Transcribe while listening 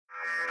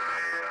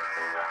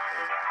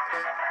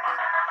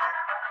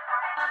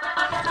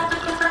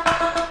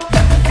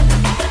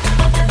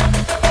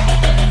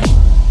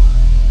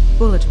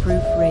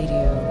Bulletproof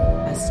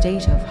Radio, a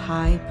state of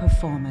high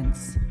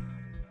performance.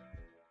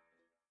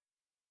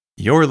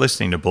 You're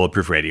listening to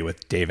Bulletproof Radio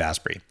with Dave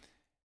Asprey.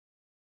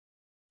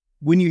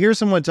 When you hear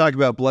someone talk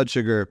about blood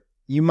sugar,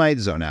 you might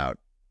zone out.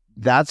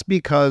 That's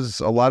because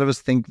a lot of us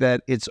think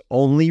that it's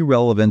only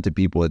relevant to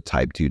people with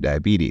type 2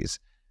 diabetes.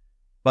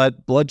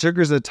 But blood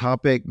sugar is a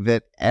topic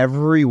that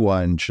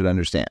everyone should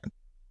understand.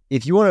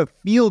 If you want to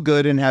feel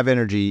good and have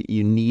energy,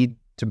 you need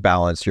to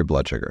balance your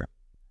blood sugar.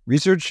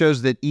 Research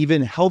shows that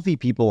even healthy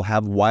people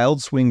have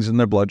wild swings in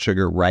their blood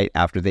sugar right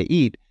after they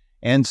eat,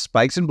 and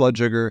spikes in blood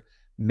sugar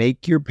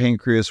make your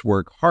pancreas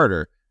work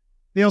harder.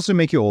 They also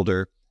make you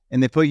older,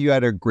 and they put you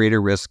at a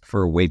greater risk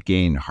for weight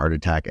gain, heart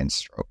attack, and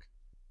stroke.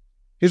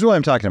 Here's why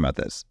I'm talking about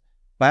this.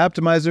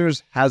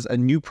 Bioptimizers has a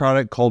new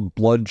product called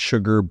Blood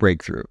Sugar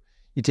Breakthrough.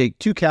 You take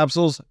 2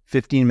 capsules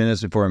 15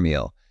 minutes before a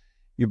meal.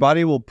 Your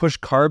body will push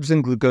carbs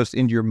and glucose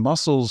into your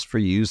muscles for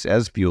use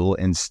as fuel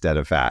instead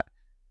of fat.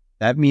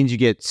 That means you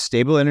get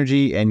stable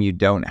energy and you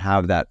don't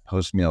have that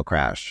post-meal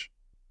crash.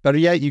 Better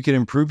yet, you can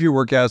improve your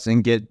workouts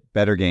and get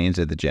better gains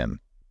at the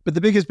gym. But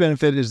the biggest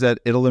benefit is that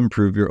it'll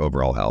improve your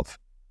overall health.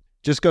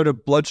 Just go to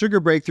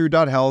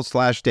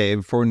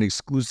bloodsugarbreakthrough.health/Dave for an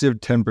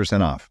exclusive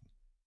 10% off.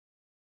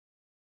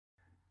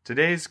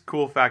 Today's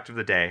cool fact of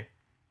the day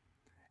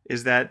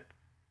is that,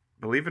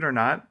 believe it or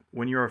not,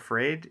 when you're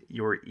afraid,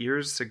 your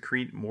ears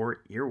secrete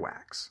more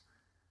earwax.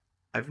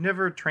 I've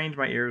never trained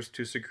my ears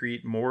to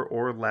secrete more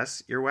or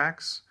less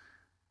earwax,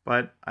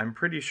 but I'm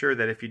pretty sure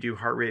that if you do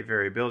heart rate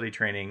variability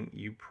training,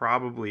 you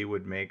probably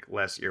would make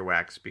less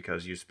earwax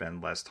because you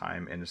spend less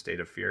time in a state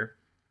of fear.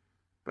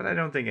 But I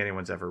don't think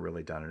anyone's ever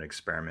really done an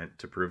experiment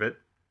to prove it.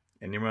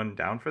 Anyone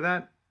down for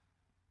that?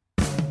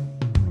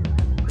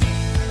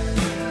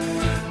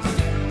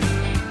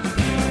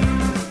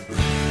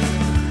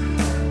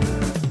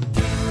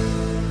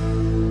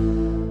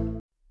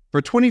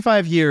 For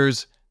 25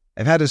 years,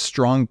 I've had a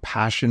strong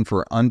passion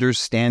for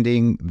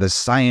understanding the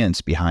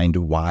science behind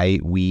why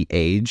we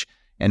age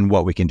and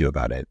what we can do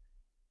about it.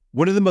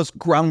 One of the most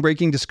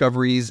groundbreaking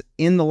discoveries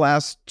in the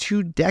last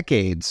 2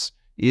 decades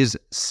is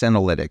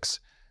senolytics.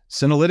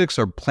 Senolytics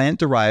are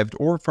plant-derived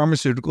or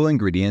pharmaceutical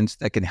ingredients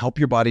that can help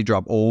your body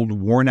drop old,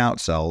 worn-out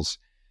cells.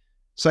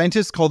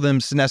 Scientists call them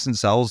senescent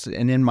cells,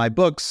 and in my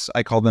books,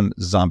 I call them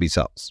zombie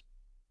cells.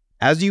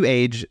 As you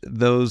age,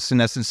 those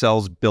senescent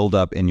cells build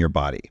up in your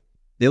body.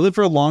 They live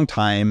for a long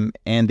time,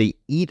 and they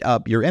eat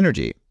up your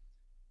energy.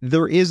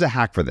 There is a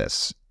hack for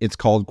this. It's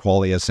called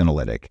Qualia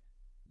Senolytic.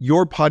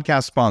 Your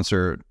podcast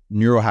sponsor,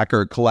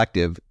 Neurohacker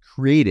Collective,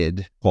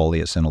 created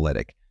Qualia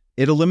Senolytic.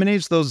 It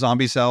eliminates those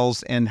zombie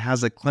cells and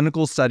has a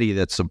clinical study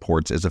that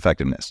supports its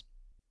effectiveness.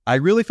 I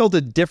really felt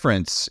a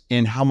difference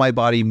in how my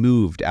body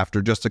moved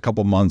after just a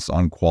couple months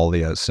on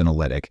Qualia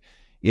Senolytic.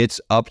 It's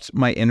upped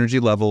my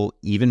energy level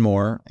even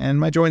more, and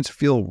my joints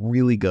feel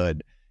really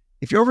good.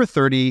 If you're over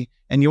 30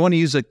 and you want to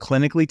use a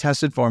clinically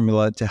tested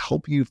formula to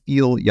help you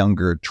feel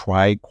younger,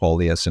 try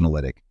Qualia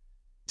Senolytic.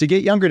 To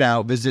get younger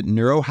now, visit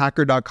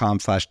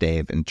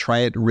neurohacker.com/Dave and try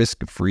it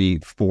risk-free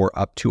for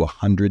up to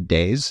 100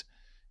 days.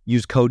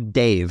 Use code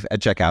DAVE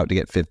at checkout to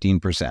get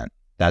 15%.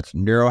 That's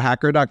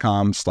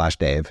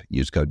neurohacker.com/Dave.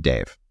 Use code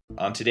DAVE.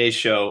 On today's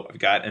show, I've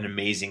got an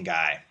amazing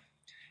guy.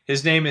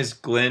 His name is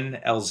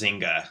Glenn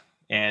Elzinga,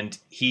 and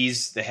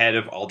he's the head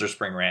of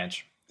Alderspring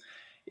Ranch.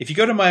 If you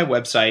go to my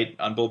website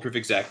on Bulletproof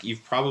Exec,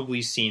 you've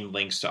probably seen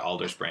links to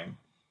Alderspring.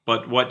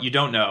 But what you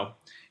don't know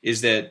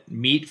is that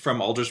meat from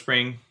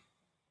Alderspring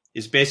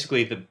is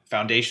basically the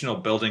foundational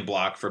building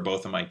block for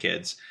both of my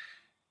kids.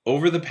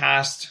 Over the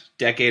past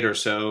decade or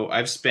so,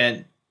 I've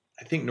spent,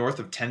 I think, north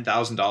of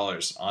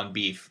 $10,000 on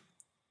beef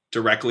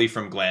directly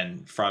from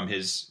Glenn, from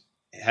his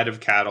head of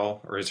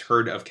cattle or his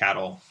herd of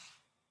cattle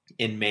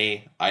in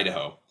May,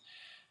 Idaho.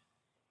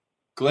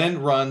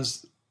 Glenn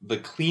runs the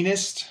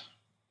cleanest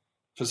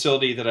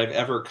facility that I've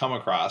ever come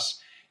across.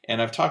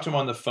 And I've talked to him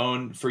on the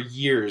phone for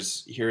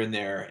years here and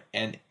there.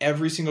 And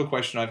every single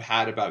question I've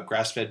had about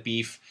grass-fed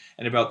beef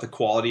and about the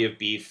quality of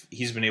beef,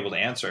 he's been able to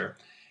answer.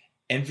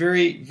 And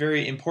very,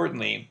 very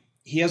importantly,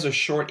 he has a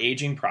short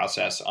aging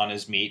process on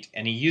his meat,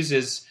 and he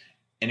uses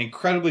an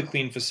incredibly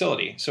clean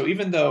facility. So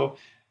even though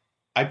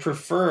I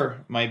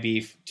prefer my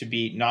beef to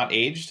be not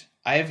aged,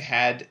 I have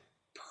had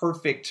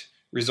perfect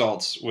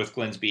results with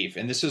Glenn's beef.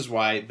 And this is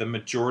why the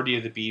majority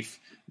of the beef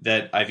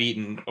that I've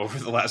eaten over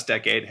the last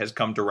decade has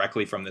come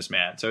directly from this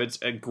man. So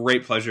it's a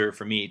great pleasure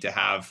for me to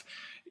have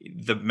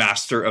the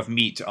master of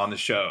meat on the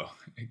show.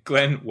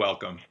 Glenn,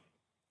 welcome.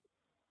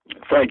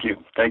 Thank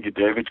you. Thank you,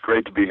 Dave. It's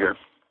great to be here.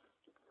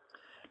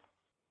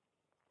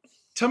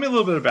 Tell me a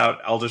little bit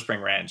about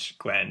Alderspring Ranch,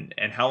 Glenn,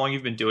 and how long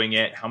you've been doing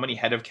it, how many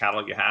head of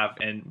cattle you have,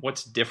 and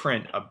what's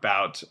different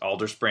about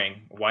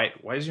Alderspring. Why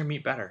is your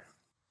meat better?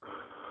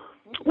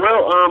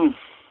 Well,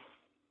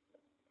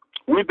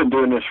 we've been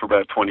doing this for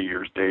about 20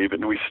 years, Dave,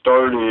 and we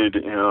started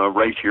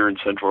right here in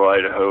central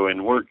Idaho,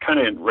 and we're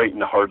kind of right in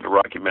the heart of the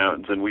Rocky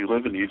Mountains, and we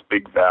live in these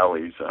big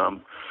valleys.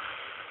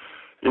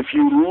 if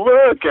you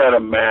look at a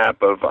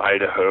map of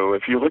Idaho,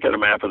 if you look at a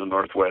map of the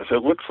Northwest,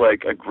 it looks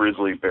like a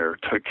grizzly bear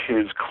took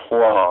his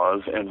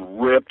claws and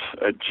ripped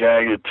a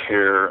jagged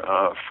tear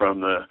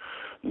from the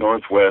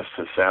northwest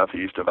to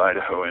southeast of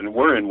Idaho. And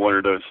we're in one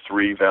of those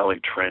three valley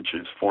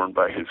trenches formed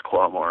by his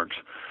claw marks.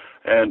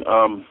 And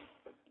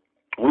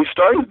we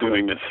started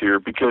doing this here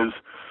because,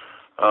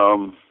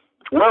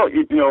 well,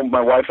 you know,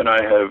 my wife and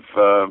I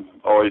have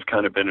always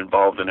kind of been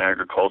involved in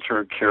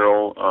agriculture.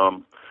 Carol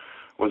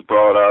was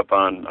brought up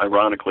on,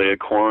 ironically, a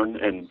corn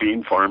and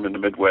bean farm in the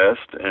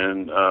Midwest,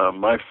 and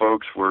my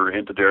folks were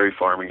into dairy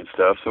farming and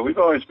stuff, so we've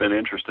always been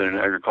interested in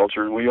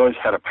agriculture, and we always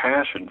had a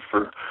passion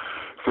for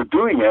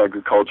doing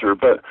agriculture.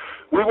 But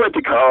we went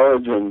to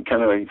college and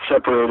kind of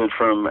separated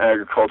from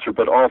agriculture,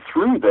 but all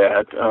through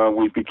that,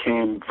 we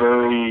became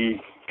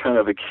very kind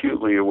of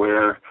acutely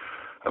aware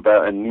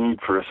about a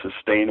need for a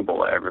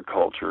sustainable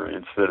agriculture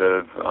instead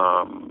of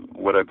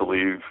what I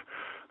believe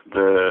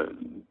the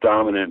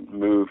dominant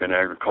move in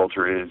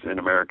agriculture is in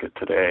America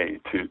today,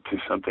 to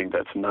something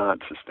that's not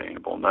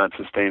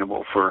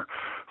sustainable for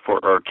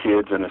our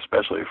kids and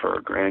especially for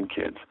our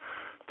grandkids,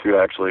 to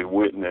actually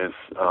witness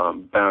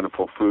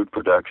bountiful food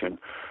production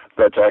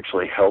that's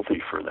actually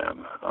healthy for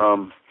them.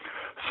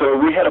 So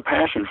we had a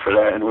passion for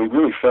that, and we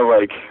really felt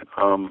like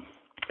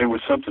it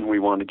was something we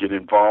wanted to get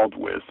involved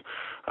with.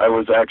 I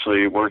was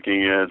actually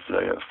working as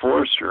a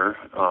forester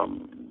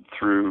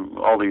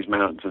through all these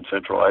mountains in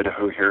central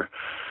Idaho here.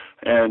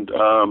 And,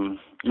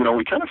 you know,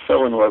 we kind of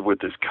fell in love with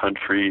this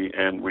country,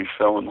 and we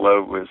fell in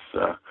love with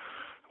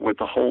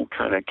the whole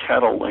kind of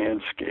cattle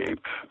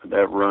landscape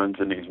that runs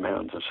in these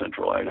mountains of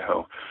central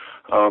Idaho.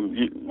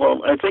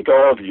 Well, I think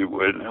all of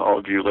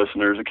you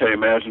listeners, okay,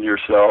 imagine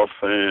yourself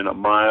in a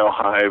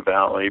mile-high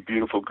valley,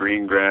 beautiful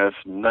green grass,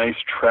 nice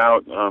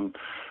trout,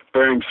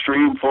 bearing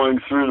stream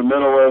flowing through the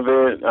middle of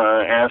it,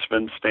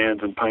 aspen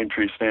stands and pine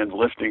tree stands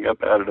lifting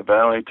up out of the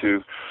valley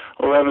to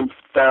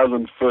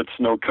 11,000-foot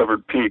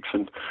snow-covered peaks.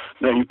 And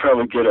now you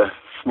probably get a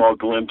small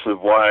glimpse of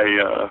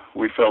why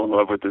we fell in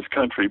love with this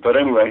country. But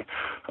anyway,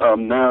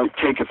 now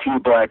take a few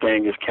Black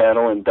Angus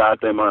cattle and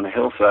dot them on the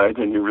hillsides,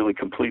 and you really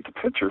complete the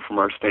picture from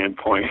our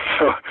standpoint.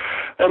 So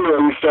anyway,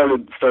 we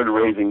started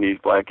raising these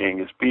Black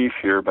Angus beef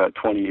here about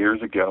 20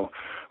 years ago.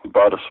 We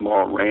bought a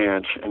small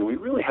ranch, and we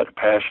really had a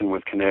passion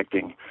with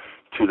connecting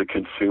to the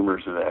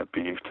consumers of that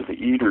beef, to the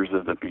eaters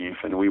of the beef,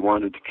 and we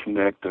wanted to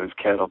connect those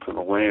cattle to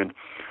the land.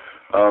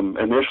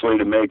 Initially,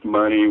 to make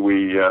money,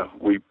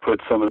 we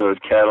put some of those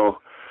cattle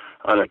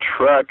on a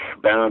truck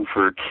bound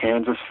for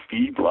Kansas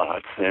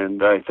feedlots,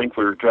 and I think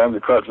we were driving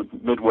across the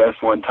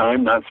Midwest one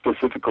time, not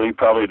specifically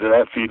probably to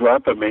that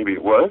feedlot, but maybe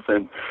it was,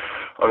 and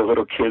our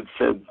little kid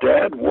said,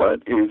 "Dad,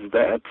 what is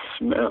that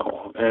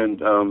smell?"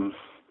 And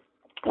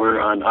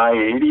we're on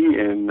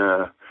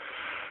I-80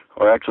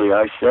 or actually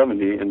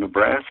I-70 in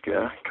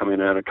Nebraska, coming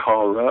out of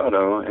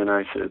Colorado, and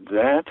I said,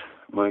 "That,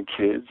 my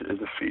kids, is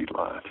a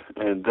feedlot."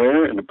 And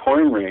there in the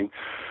pouring rain,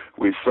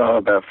 we saw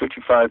about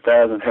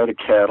 55,000 head of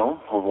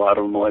cattle, a lot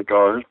of them like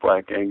ours,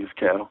 Black Angus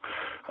cattle,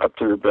 up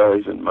to their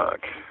bellies in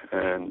muck.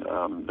 And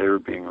they were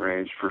being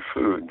raised for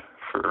food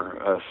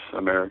for us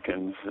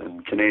Americans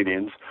and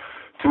Canadians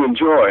to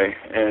enjoy.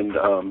 And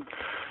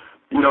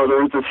you know,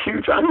 there was this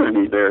huge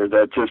irony there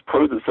that just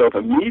posed itself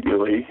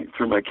immediately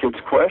through my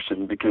kid's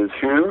question, because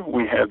here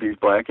we have these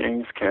Black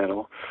Angus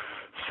cattle,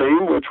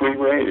 same which we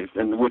raised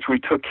and which we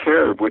took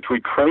care of, which we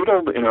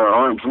cradled in our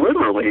arms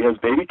literally as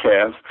baby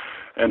calves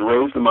and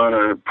raised them on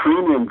our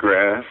premium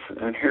grass,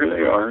 and here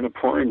they are in a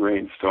pouring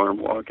rainstorm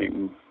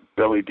walking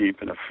belly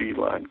deep in a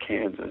feedlot in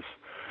Kansas.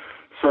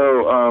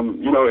 So,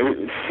 you know,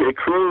 it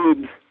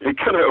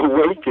kind of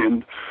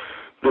awakened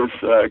this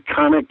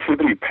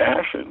connectivity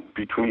passion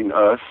between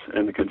us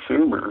and the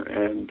consumer.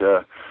 And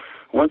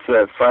once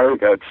that fire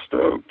got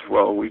stoked,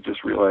 well, we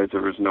just realized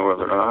there was no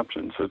other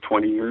option. So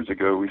 20 years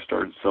ago, we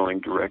started selling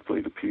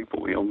directly to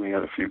people. We only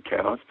had a few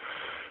cows,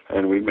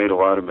 and we made a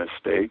lot of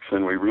mistakes.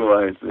 And we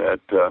realized that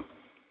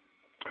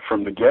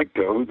from the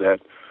get-go that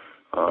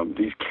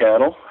these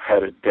cattle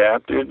had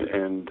adapted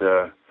and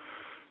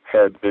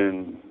had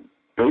been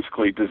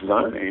basically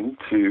designed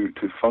to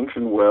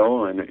function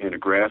well in a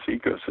grass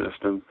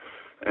ecosystem.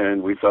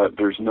 And we thought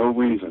there's no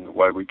reason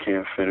why we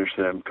can't finish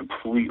them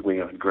completely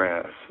on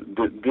grass.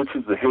 This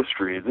is the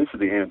history, this is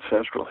the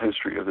ancestral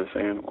history of this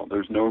animal.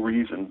 There's no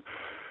reason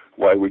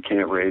why we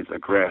can't raise a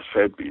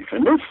grass-fed beef.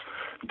 And this,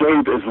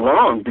 Dave, is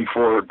long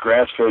before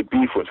grass-fed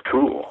beef was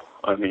cool.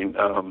 I mean,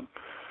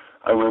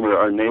 I remember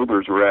our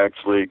neighbors were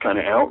actually kind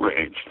of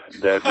outraged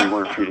that we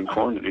weren't feeding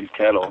corn to these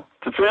cattle.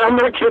 I'm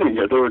not kidding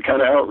you. They were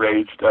kind of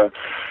outraged that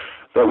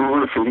we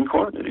weren't feeding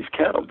corn to these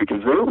cattle,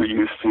 because they were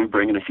used to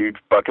bringing a huge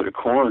bucket of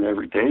corn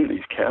every day to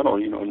these cattle,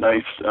 you know,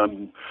 nice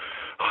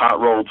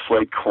hot-rolled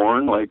flake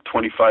corn, like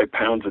 25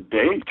 pounds a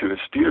day to a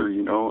steer,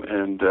 you know,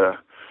 and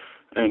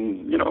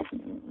you know,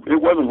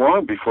 it wasn't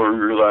long before we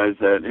realized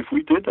that if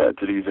we did that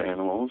to these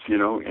animals, you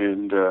know,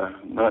 and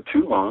not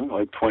too long,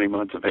 like 20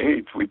 months of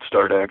age, we'd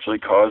start actually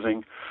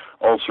causing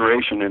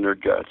ulceration in their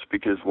guts.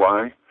 Because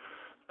why?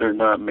 They're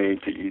not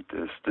made to eat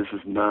this. This is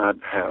not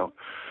how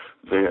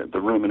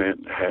the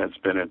ruminant has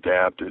been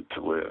adapted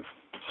to live.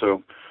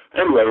 So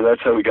anyway,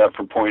 that's how we got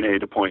from point A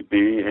to point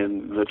B,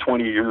 and the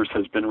 20 years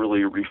has been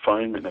really a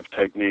refinement of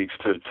techniques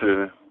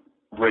to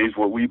raise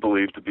what we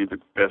believe to be the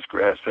best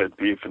grass-fed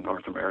beef in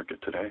North America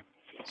today.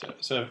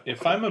 So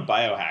if I'm a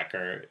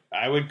biohacker,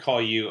 I would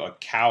call you a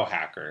cow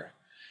hacker,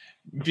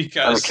 I'm a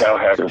because cow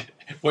hacker.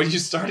 what you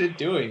started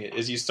doing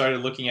is you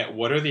started looking at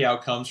what are the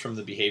outcomes from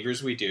the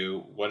behaviors we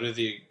do, what are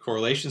the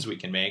correlations we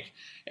can make,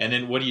 and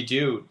then what do you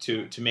do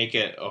to make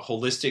it a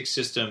holistic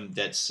system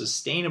that's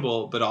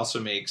sustainable but also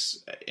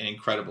makes an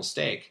incredible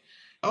steak.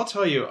 I'll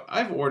tell you,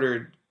 I've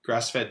ordered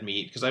grass-fed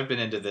meat because I've been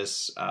into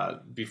this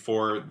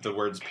before the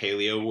words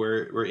paleo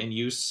were in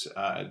use.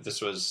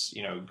 This was,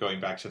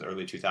 going back to the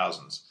early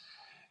 2000s.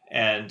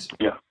 And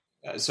Yeah.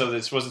 So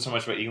this wasn't so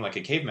much about eating like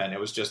a caveman. It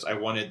was just I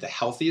wanted the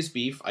healthiest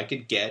beef I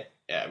could get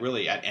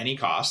really at any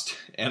cost.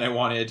 And I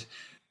wanted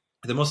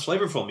the most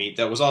flavorful meat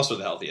that was also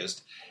the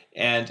healthiest.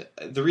 And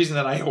the reason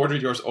that I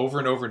ordered yours over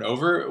and over and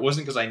over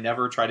wasn't because I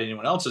never tried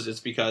anyone else's. It's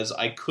because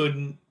I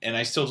couldn't, and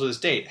I still to this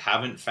date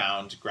haven't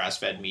found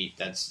grass-fed meat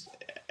that's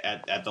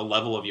at the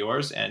level of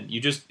yours. And you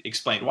just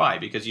explained why,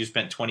 because you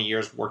spent 20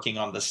 years working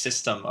on the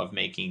system of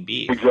making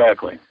beef.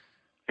 Exactly.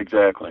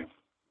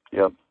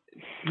 Yep.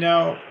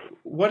 Now,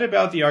 what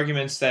about the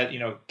arguments that,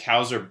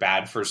 cows are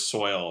bad for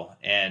soil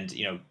and,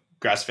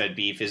 grass-fed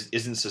beef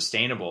isn't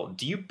sustainable?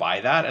 Do you buy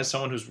that as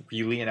someone who's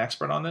really an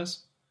expert on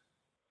this?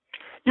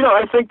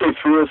 I think they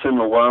threw us in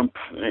the lump.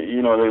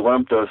 They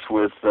lumped us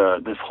with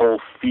this whole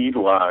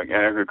feedlot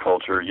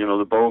agriculture.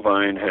 The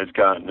bovine has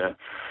gotten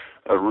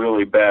a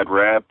really bad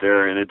rap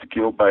there, and it's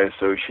guilt by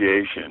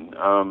association.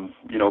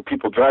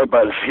 People drive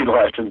by the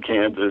feedlots in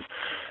Kansas,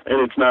 and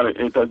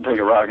it doesn't take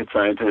a rocket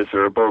scientist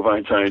or a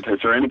bovine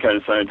scientist or any kind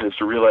of scientist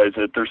to realize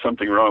that there's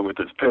something wrong with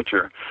this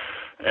picture.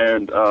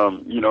 And,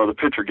 the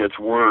picture gets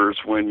worse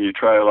when you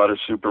try a lot of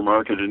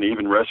supermarket and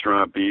even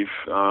restaurant beef.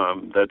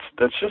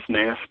 That's just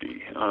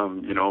nasty. A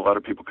lot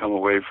of people come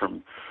away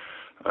from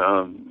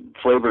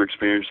flavor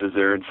experiences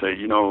there and say,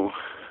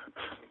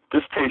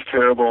 this tastes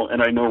terrible,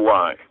 and I know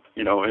why.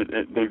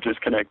 They've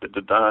just connected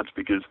the dots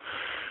because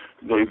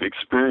they've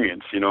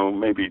experienced,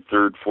 maybe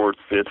third, fourth,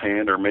 fifth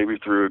hand, or maybe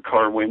through a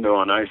car window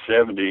on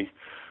I-70,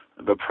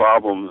 the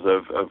problems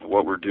of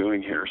what we're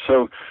doing here.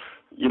 So,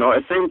 I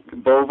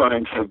think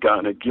bovines have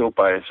gotten a guilt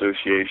by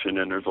association,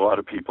 and there's a lot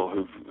of people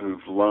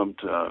who've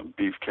lumped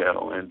beef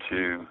cattle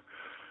into,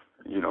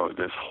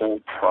 this whole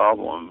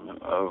problem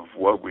of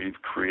what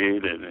we've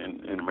created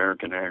in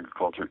American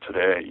agriculture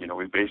today.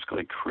 We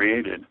basically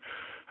created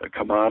a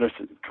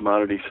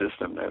commodity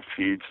system that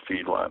feeds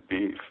feedlot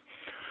beef.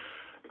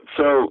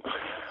 So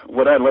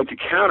what I'd like to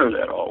counter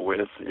that all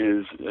with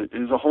is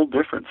a whole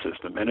different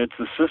system, and it's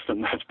a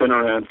system that's been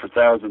around for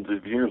thousands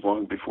of years,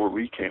 long before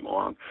we came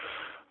along.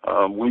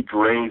 We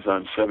graze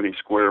on 70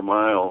 square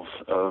miles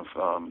of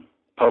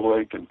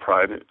public and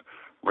private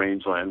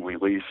rangeland. We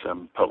lease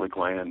some public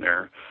land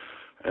there,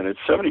 and it's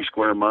 70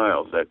 square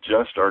miles that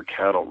just our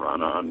cattle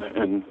run on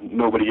and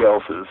nobody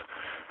else's.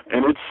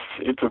 And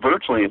it's a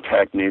virtually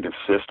intact native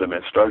system.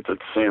 It starts at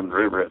the Salmon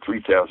River at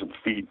 3,000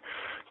 feet,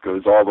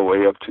 goes all the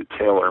way up to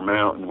Taylor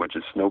Mountain, which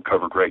is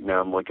snow-covered right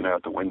now. I'm looking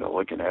out the window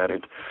looking at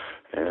it,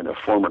 and a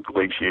former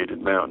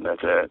glaciated mountain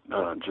that's at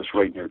just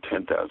right near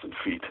 10,000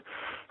 feet.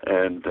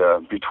 And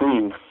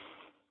between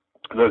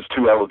those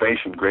two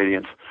elevation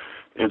gradients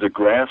is a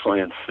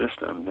grassland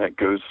system that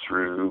goes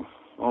through,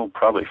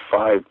 probably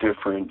 5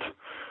 different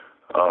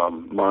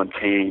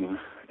montane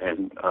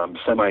and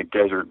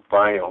semi-desert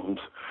biomes,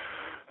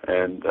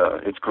 and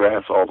it's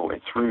grass all the way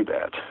through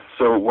that.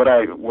 So what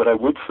I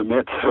would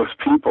submit to those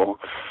people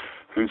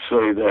who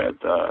say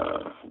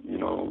that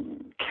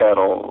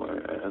cattle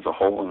as a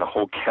whole and the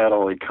whole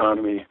cattle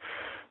economy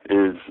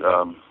is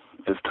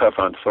tough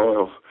on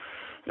soils,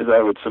 is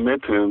I would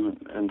submit to them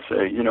and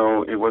say,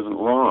 it wasn't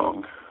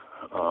long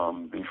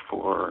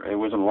it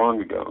wasn't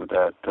long ago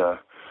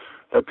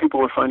that people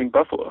were finding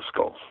buffalo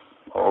skulls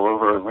all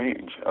over our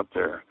range up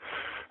there.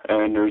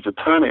 And there's a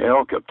ton of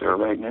elk up there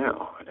right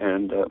now,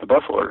 and the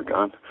buffalo are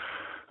gone,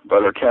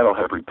 but our cattle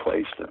have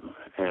replaced them.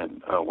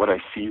 And what I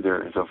see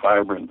there is a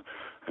vibrant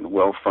and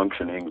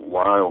well-functioning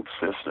wild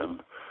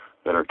system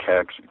that our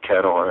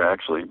cattle are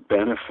actually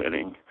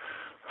benefiting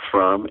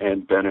from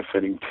and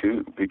benefiting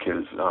to,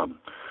 because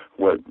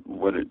what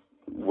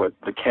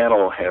the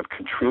cattle have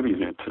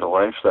contributed to the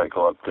life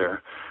cycle up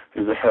there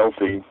is a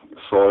healthy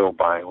soil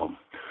biome.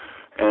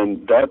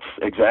 And that's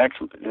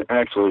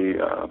actually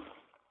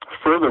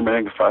further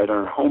magnified on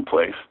our home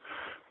place,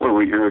 where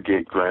we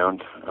irrigate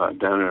ground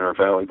down in our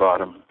valley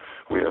bottom.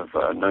 We have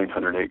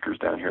 900 acres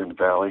down here in the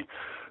valley,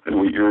 and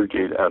we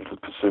irrigate out of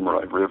the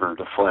Pacimaroi River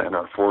to flatten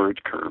our forage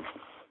curve.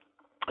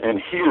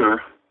 And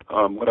here,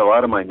 what a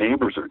lot of my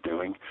neighbors are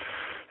doing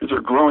is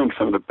they're growing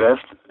some of the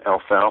best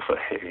alfalfa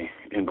hay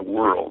in the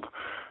world,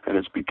 and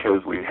it's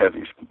because we have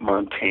these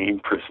montane,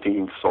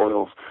 pristine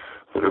soils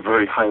that are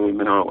very highly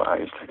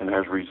mineralized, and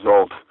as a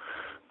result,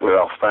 the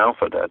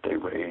alfalfa that they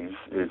raise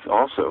is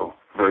also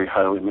very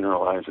highly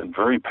mineralized and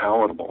very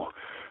palatable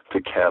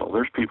to cattle.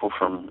 There's people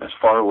from as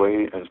far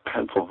away as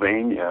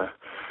Pennsylvania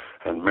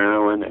and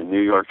Maryland and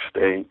New York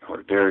State,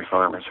 or dairy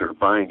farmers who are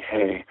buying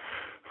hay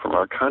from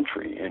our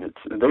country, and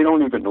they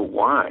don't even know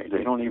why.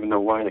 They don't even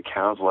know why the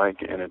cows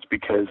like it, and it's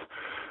because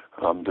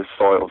the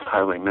soil is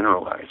highly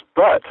mineralized.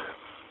 But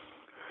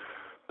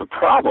the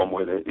problem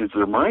with it is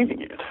they're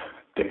mining it,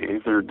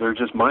 Dave. They're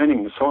just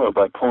mining the soil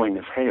by pulling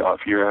this hay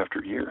off year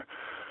after year.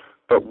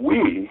 But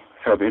we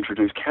have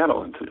introduced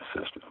cattle into the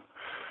system,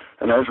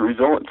 and as a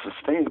result, it's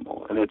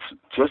sustainable. And it's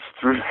just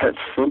through that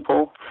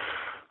simple,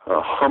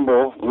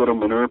 humble little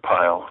manure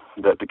pile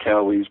that the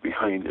cow leaves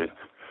behind it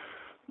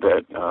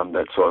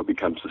that soil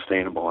becomes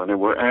sustainable. And then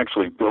we're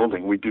actually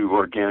building. We do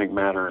organic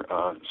matter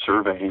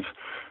surveys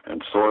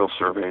and soil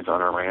surveys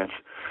on our ranch,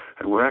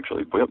 and we're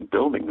actually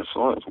building the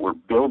soils. We're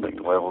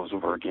building levels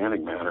of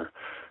organic matter,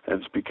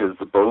 and it's because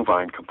the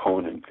bovine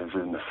component is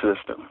in the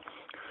system.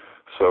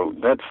 So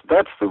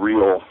that's the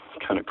real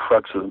kind of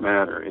crux of the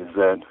matter, is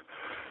that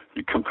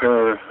you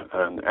compare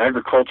an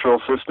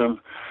agricultural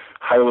system,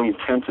 highly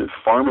intensive,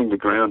 farming the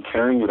ground,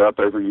 tearing it up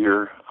every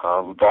year,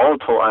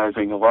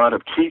 volatilizing a lot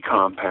of key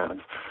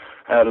compounds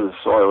out of the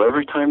soil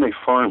every time they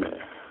farm it,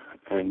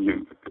 and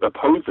you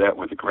oppose that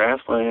with a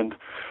grassland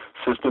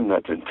system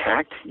that's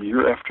intact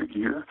year after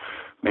year,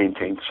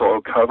 maintains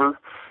soil cover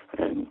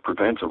and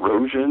prevents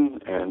erosion,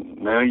 and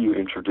now you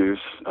introduce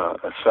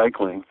a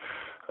cycling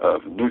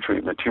of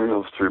nutrient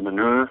materials through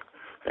manure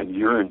and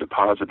urine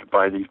deposited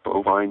by these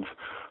bovines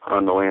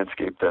on the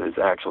landscape that is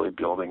actually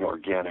building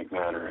organic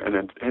matter.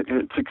 And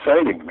it's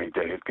exciting to me,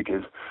 Dave,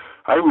 because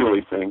I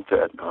really think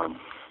that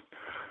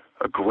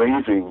a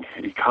grazing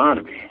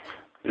economy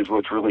is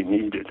what's really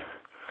needed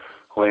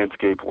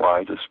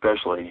landscape-wise,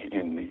 especially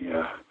in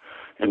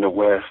the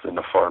West and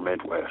the far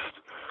Midwest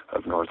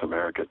of North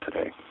America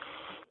today.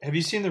 Have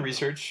you seen the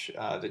research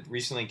that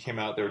recently came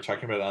out? They were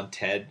talking about it on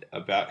TED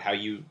about how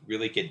you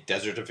really get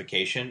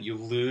desertification. You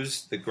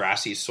lose the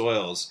grassy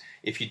soils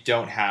if you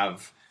don't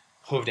have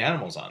hooved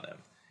animals on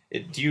them.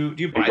 Do you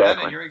buy that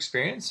in your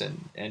experience?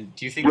 And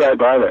do you think? Yeah, I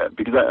buy that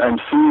because I'm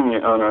seeing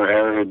it on our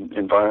arid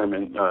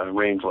environment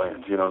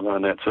rangelands.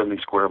 On that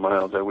 70 square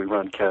miles that we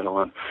run cattle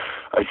on,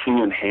 I see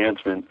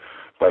enhancement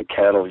by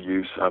cattle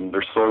use.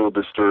 There's soil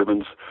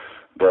disturbance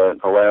that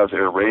allows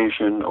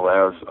aeration,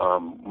 allows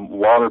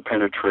water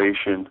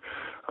penetration,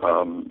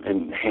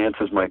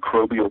 enhances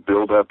microbial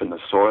buildup in the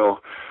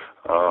soil,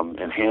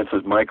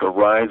 enhances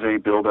mycorrhizae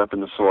buildup in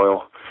the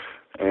soil,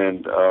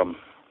 and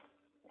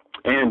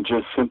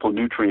just simple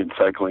nutrient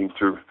cycling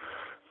through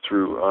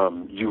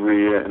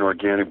urea and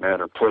organic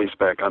matter placed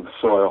back on the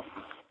soil.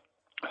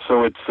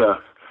 So it's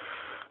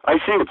I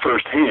see it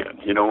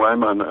firsthand.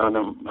 I'm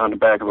on the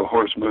back of a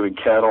horse moving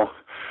cattle,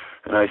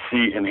 and I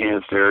see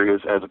enhanced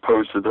areas as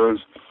opposed to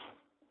those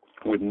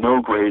with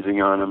no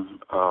grazing on them.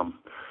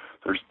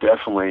 There's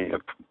definitely a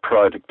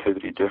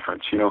productivity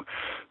difference. The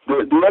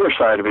other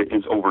side of it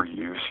is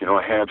overuse.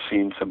 I have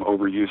seen some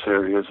overuse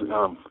areas,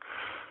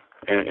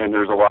 and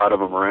there's a lot of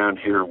them around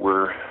here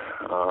where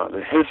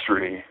the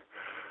history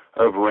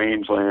of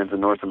rangelands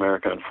in North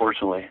America,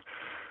 unfortunately,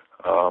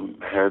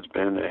 has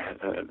been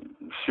a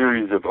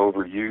series of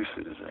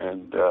overuses.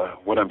 And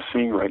what I'm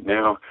seeing right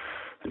now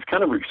is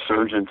kind of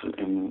resurgence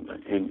in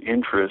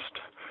interest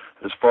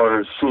as far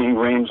as seeing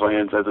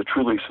rangelands as a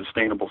truly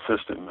sustainable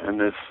system. And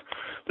this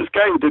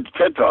guy who did the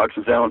TED Talks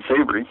is Alan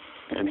Savory,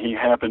 and he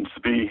happens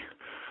to be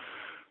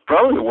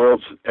probably the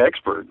world's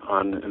expert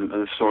on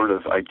this sort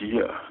of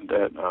idea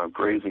that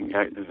grazing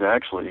is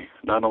actually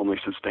not only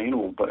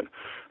sustainable but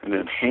an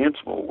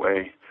enhanceable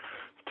way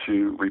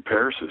to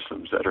repair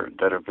systems that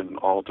have been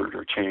altered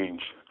or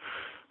changed.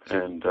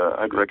 And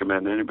I'd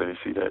recommend anybody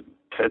see that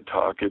TED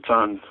Talk. It's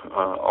on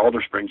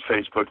Alderspring's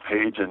Facebook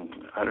page, and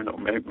I don't know,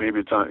 maybe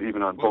it's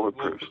even on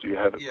Bulletproof. Do you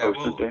have it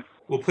posted, Dave?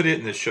 We'll put it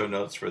in the show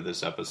notes for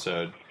this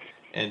episode.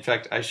 In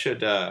fact, I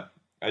should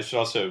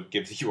also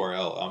give the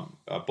URL,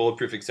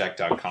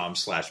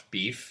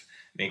 bulletproofexec.com/beef.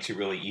 Makes it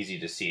really easy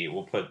to see.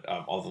 We'll put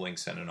all the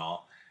links in and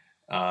all.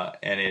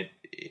 And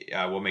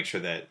we'll make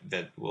sure that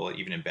we'll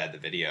even embed the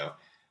video.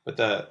 But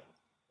the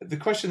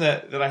question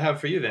that I have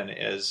for you then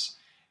is,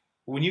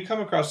 when you come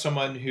across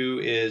someone who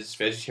is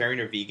vegetarian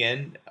or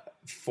vegan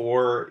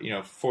for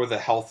the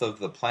health of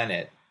the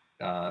planet,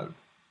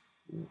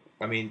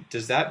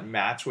 does that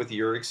match with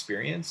your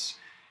experience?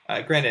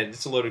 Granted,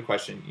 it's a loaded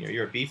question.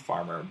 You're a beef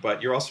farmer,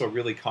 but you're also a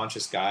really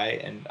conscious guy,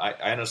 and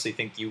I honestly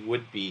think you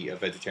would be a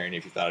vegetarian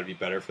if you thought it'd be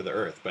better for the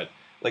earth. But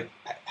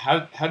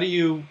how do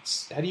you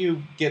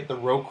get the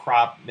row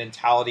crop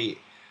mentality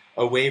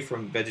away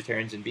from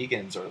vegetarians and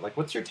vegans, or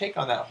what's your take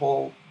on that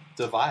whole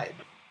divide?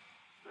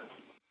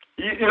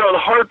 The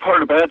hard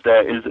part about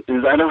that is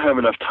I don't have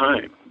enough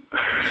time.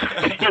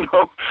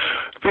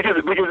 Because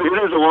it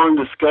is a long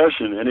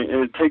discussion, and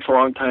it takes a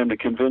long time to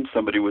convince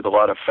somebody with a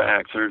lot of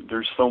facts.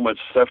 There's so much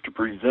stuff to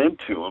present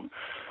to them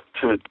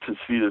to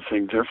see the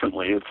thing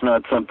differently. It's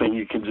not something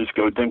you can just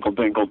go dinkle,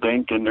 dinkle,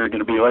 dink, and they're going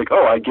to be like,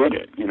 oh, I get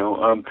it,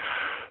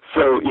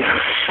 So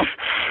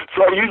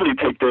I usually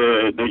take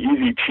the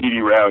easy,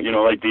 cheaty route.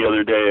 Like the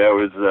other day, I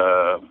was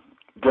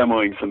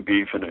demoing some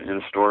beef in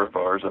a store of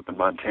ours up in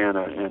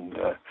Montana,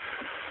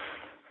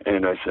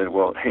 and I said,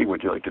 well, hey,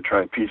 would you like to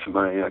try a piece of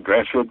my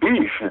grass-fed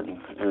beef?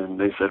 And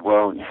they said,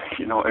 well,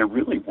 I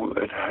really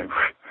would. I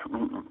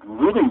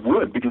really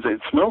would, because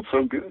it smelled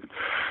so good.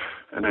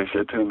 And I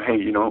said to him, hey,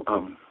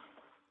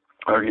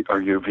 are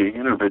you a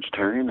vegan or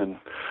vegetarian? And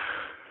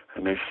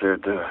they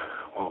said,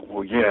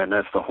 well, yeah, and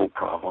that's the whole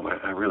problem.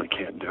 I really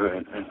can't do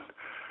it.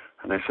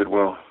 And I said,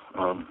 well,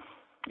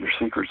 your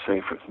secret's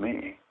safe with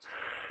me.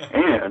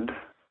 And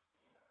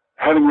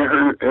haven't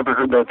you ever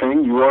heard that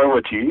thing, you are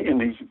what you eat? And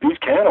these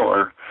cattle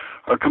are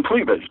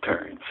complete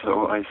vegetarians.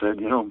 So I said,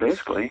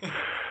 basically,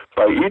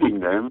 by eating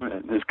them,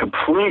 this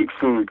complete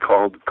food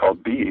called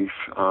beef,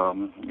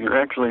 you're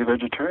actually a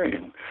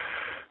vegetarian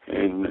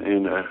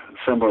in a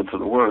semblance of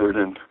the word.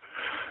 And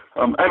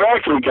I've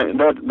actually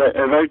gotten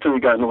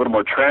a little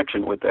more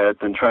traction with that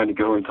than trying to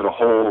go into the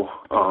whole,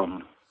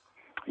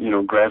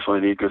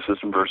 grassland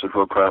ecosystem versus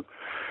row crop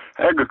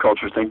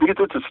agriculture thing, because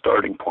it's a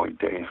starting point,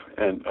 Dave,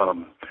 and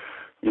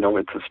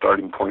it's a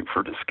starting point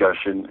for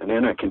discussion, and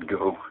then I can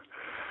go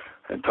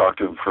and talk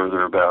to him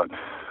further about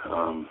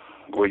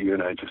what you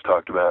and I just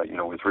talked about,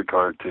 with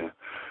regard to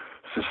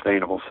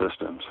sustainable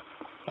systems.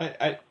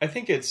 I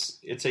think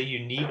it's a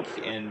unique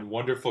and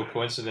wonderful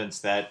coincidence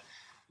that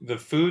the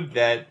food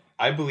that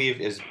I believe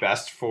is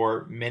best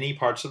for many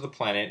parts of the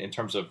planet in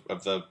terms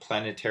of the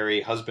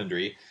planetary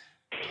husbandry,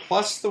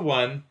 plus the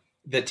one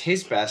that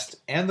tastes best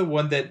and the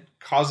one that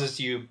causes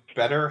you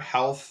better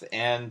health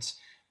and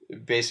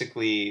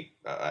basically,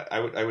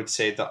 I would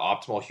say, the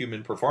optimal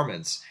human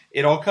performance.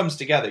 It all comes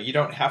together. You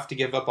don't have to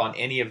give up on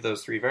any of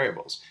those three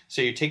variables.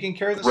 So you're taking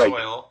care of the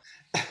soil,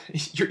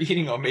 you're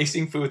eating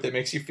amazing food that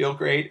makes you feel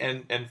great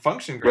and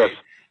function great.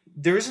 Yes.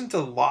 There isn't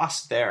a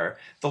loss there.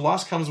 The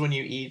loss comes when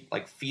you eat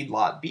like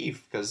feedlot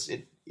beef, because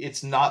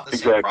it's not the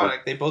same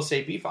product. They both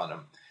say beef on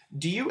them.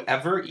 Do you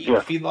ever eat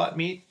feedlot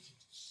meat?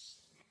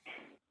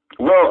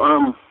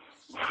 Well,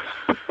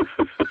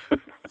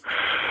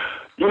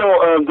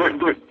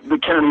 the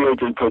county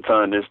agent puts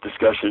on this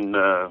discussion,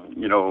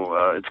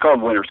 it's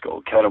called Winter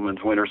School,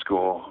 Cattlemen's Winter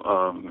School.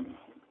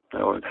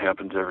 It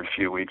happens every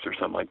few weeks or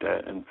something like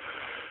that. And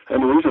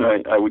the reason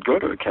I would go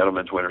to a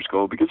Cattlemen's Winter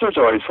School, because there's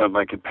always something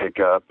I could pick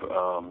up,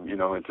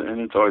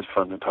 it's always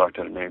fun to talk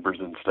to the neighbors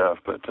and stuff.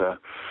 But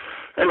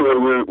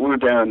anyway, we're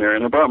down there,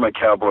 and I brought my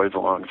cowboys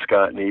along,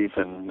 Scott and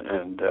Ethan,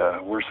 and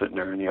we're sitting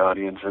there in the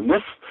audience. And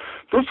this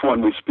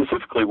one we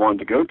specifically wanted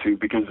to go to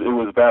because it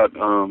was about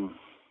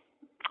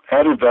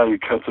added value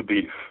cuts of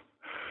beef.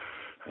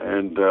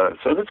 And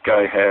so this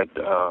guy had,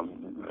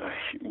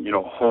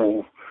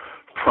 whole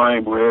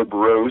prime rib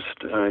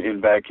roast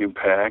in vacuum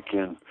pack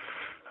and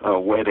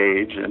wet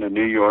age and a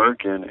New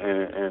York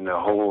and a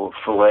whole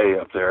fillet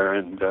up there.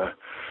 And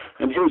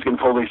he was going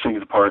to pull these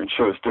things apart and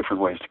show us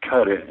different ways to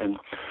cut it, and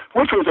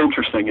which was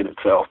interesting in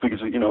itself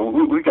because,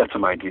 we got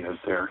some ideas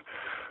there.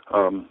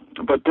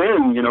 But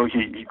then,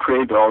 he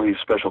created all these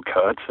special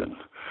cuts, and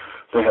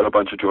they had a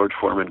bunch of George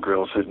Foreman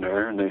grills sitting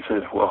there, and they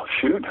said, well,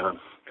 shoot,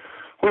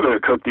 we better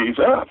cook these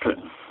up.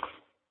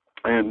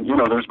 And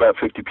there's about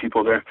 50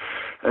 people there,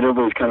 and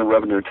everybody's kind of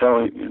rubbing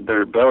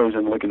their bellies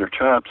and licking their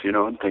chops,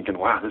 and thinking,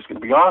 wow, this is going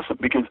to be awesome,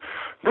 because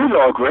these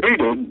are all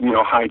graded,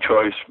 high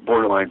choice,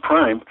 borderline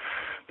prime.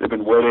 They've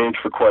been wet aged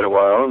for quite a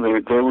while. They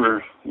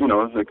were,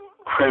 the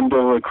creme de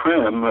la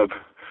creme of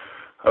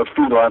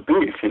feedlot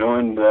beef,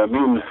 and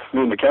me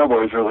and the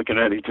cowboys are looking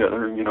at each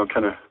other,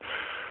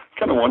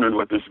 kind of wondering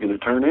what this is going to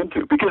turn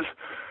into, because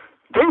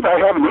Dave, I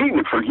haven't eaten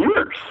it for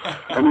years.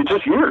 I mean,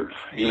 just years,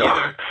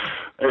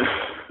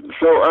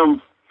 So,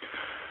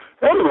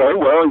 anyway,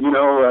 well,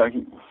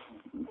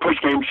 push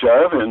came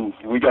shove, and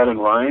we got in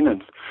line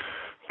and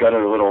got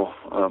our little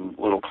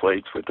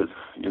plates with the,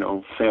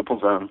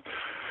 samples on them.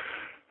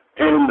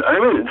 And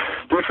I'm in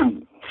a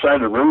different side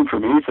of the room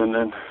from Ethan,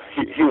 and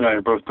he and I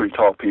are both pretty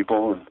tall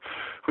people, and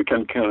we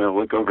can kind of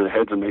look over the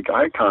heads and make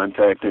eye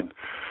contact, and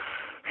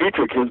he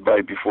took his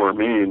bite before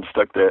me and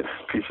stuck that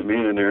piece of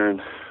meat in there,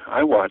 and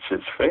I watched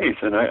his face,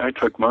 and I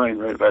took mine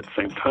right about the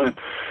same time.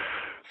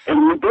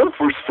 And we both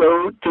were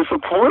so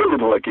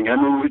disappointed looking. I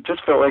mean, we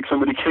just felt like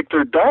somebody kicked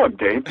their dog,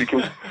 Dave,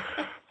 because,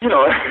 they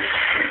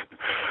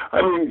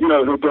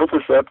built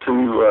us up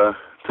to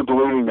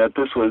believing that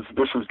this was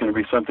going to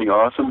be something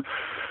awesome.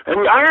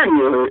 And the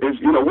irony of it is,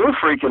 we're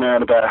freaking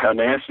out about how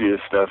nasty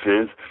this stuff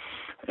is,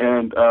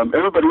 and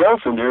everybody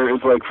else in there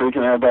is like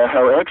freaking out about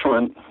how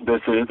excellent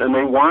this is, and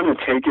they want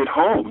to take it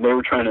home.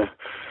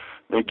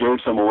 They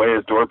gave some away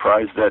as door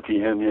prizes at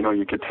the end.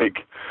 You could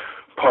take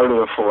part of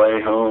the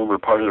fillet home or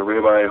part of the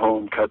ribeye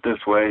home, cut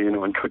this way,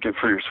 and cook it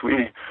for your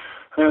sweetie.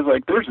 And I was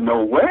like, there's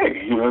no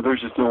way,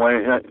 there's just no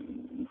way.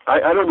 I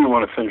don't even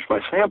want to finish my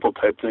sample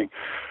type thing.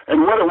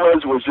 And what it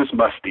was just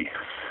musty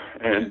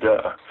and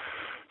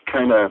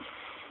kind of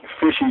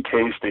fishy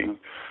tasting.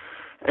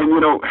 And,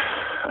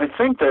 I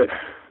think that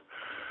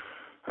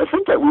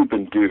we've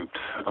been duped,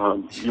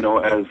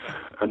 as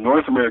a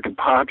North American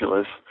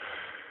populace,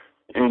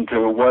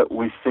 into what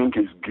we think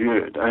is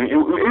good. I mean,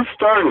 it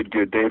started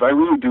good, Dave. I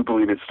really do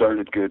believe it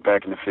started good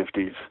back in the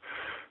 50s.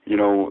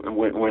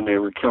 when they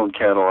were killing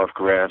cattle off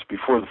grass,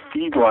 before the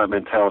feedlot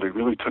mentality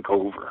really took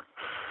over.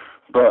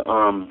 But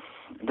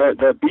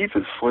that beef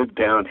has slid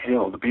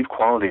downhill. The beef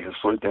quality has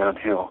slid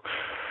downhill.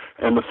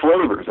 And the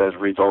flavors, as a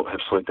result,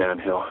 have slid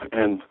downhill.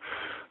 And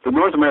the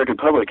North American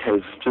public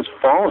has just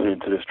fallen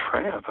into this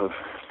trap of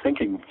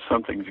thinking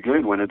something's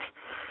good when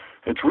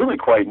it's really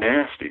quite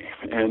nasty.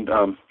 And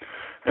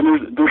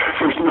there's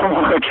no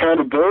more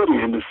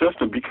accountability in the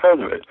system because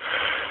of it.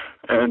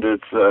 And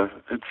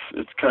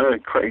it's kind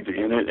of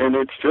crazy. And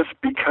it's just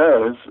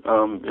because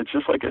it's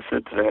just like I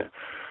said to that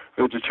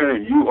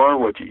vegetarian, you are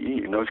what you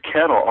eat, and those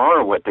cattle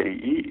are what they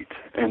eat,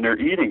 and they're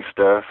eating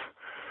stuff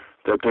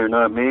that they're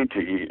not made to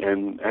eat.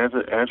 And as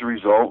a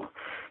result,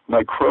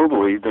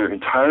 microbially, they're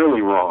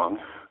entirely wrong.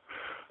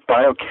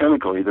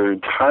 Biochemically, they're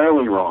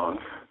entirely wrong.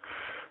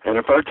 And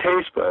if our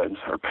taste buds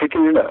are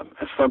picking it up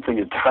as something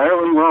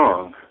entirely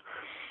wrong,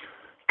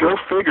 go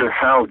figure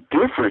how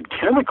different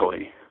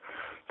chemically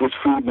this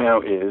food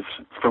now is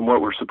from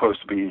what we're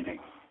supposed to be eating.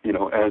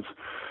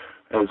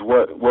 As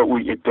what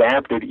we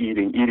adapted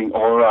eating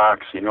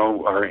aurochs,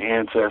 our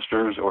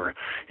ancestors, or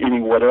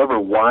eating whatever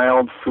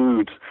wild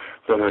foods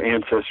that our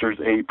ancestors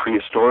ate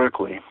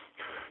prehistorically,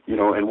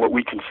 and what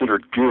we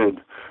considered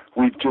good.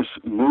 We've just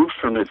moved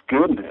from this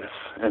goodness,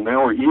 and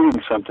now we're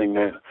eating something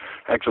that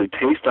actually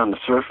tastes on the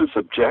surface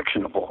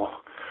objectionable.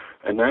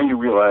 And now you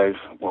realize,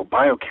 well,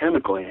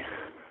 biochemically,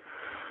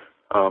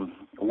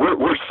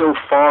 we're so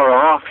far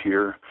off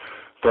here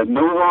that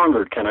no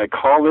longer can I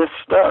call this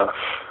stuff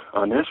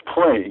on this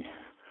plate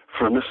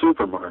from the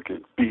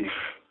supermarket beef.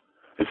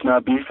 It's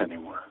not beef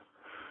anymore.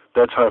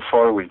 That's how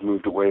far we've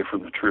moved away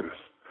from the truth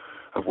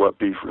of what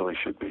beef really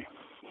should be.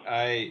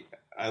 I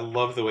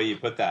love the way you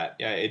put that.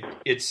 Yeah,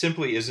 it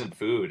simply isn't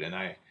food. And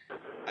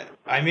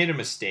I made a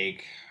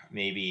mistake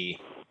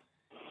maybe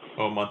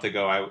a month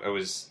ago. I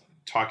was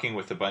talking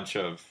with a bunch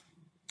of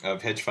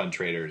hedge fund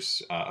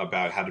traders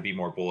about how to be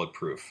more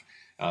bulletproof.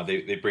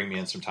 They bring me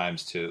in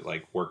sometimes to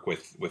work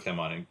with them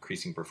on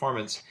increasing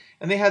performance.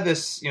 And they had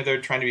this, they're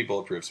trying to be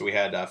bulletproof. So we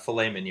had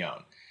filet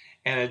mignon.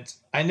 And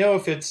I know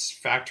if it's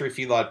factory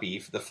feedlot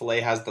beef, the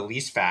filet has the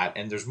least fat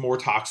and there's more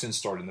toxins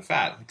stored in the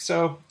fat.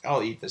 So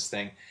I'll eat this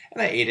thing.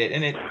 And I ate it,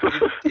 and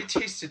it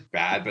tasted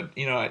bad. But,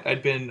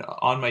 I'd been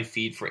on my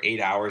feet for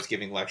 8 hours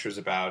giving lectures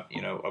about,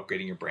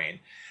 upgrading your brain.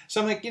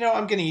 So I'm like,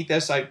 I'm going to eat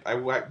this. I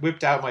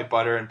whipped out my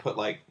butter and put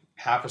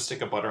half a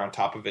stick of butter on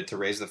top of it to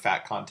raise the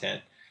fat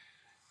content.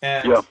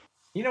 And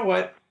you know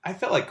what? I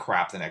felt like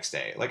crap the next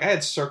day. I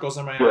had circles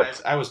in my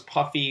eyes. I was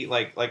puffy.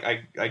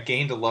 I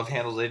gained a love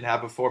handle I didn't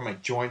have before. My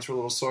joints were a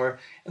little sore.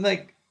 And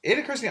it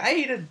occurs to me, I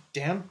ate a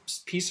damn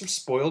piece of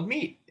spoiled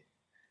meat.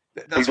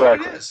 That's what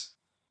it is.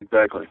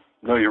 Exactly.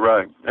 No, you're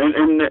right.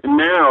 And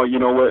now,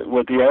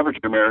 what the average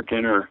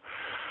American or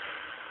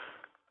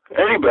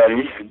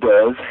anybody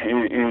does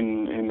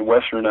in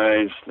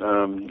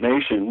westernized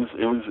nations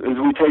is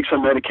we take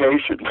some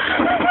medication.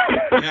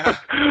 Yeah.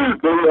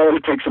 Maybe I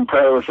ought to take some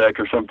Prilosec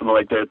or something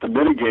like that to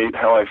mitigate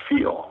how I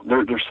feel.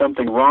 There's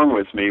something wrong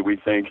with me, we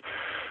think,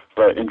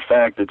 but in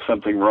fact it's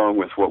something wrong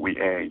with what we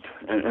ate.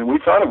 And we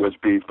thought it was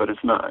beef, but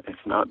it's not.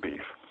 It's not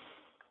beef.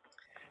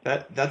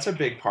 That's a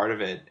big part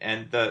of it.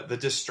 And the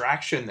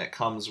distraction that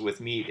comes with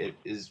meat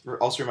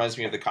also reminds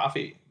me of the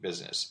coffee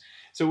business.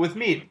 So with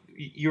meat,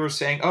 you were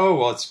saying, oh,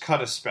 well, it's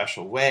cut a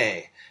special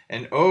way.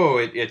 And, oh,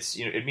 it's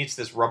it meets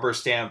this rubber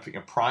stamp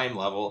prime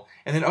level.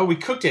 And then, oh, we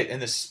cooked it in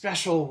this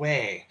special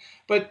way.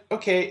 But,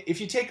 okay, if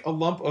you take a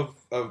lump of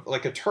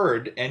a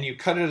turd and you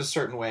cut it a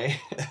certain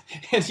way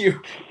and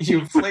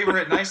you flavor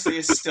it nicely,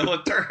 it's still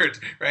a turd,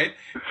 right?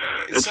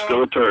 It's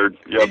still a turd,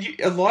 yep. And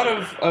a lot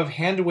of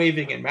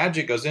hand-waving and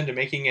magic goes into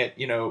making it,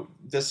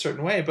 this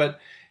certain way. But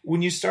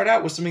when you start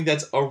out with something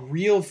that's a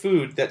real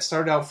food that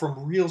started out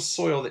from real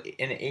soil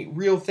and ate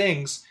real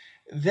things,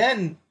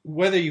 then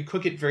whether you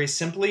cook it very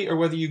simply or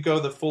whether you go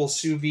the full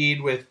sous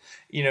vide with,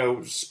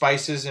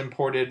 spices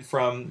imported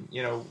from,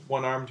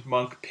 one-armed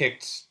monk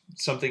picked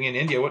something in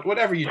India,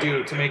 whatever you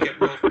do to make it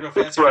real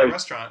fancy right, in a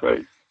restaurant,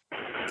 right.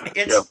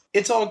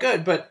 It's all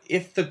good. But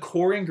if the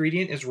core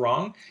ingredient is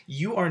wrong,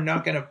 you are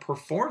not going to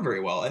perform very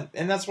well.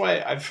 And that's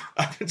why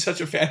I've been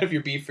such a fan of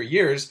your beef for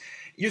years.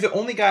 You're the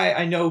only guy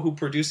I know who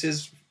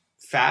produces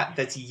fat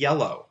that's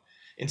yellow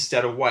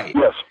instead of white.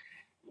 Yes.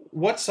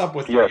 What's up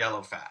with your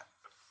yellow fat?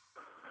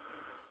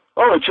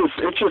 Oh, it's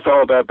just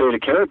all about beta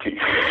carotene.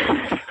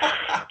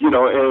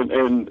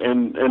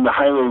 And the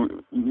highly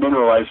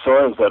mineralized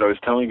soils that I was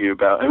telling you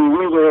about. I mean,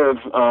 we live,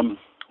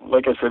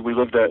 like I said, we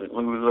live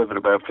at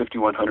about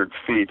 5,100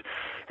 feet,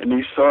 and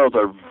these soils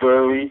are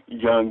very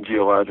young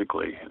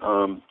geologically.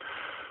 One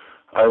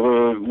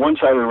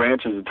side of the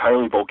ranch is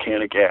entirely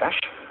volcanic ash,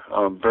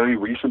 very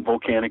recent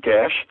volcanic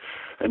ash,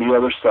 and the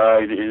other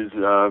side is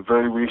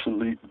very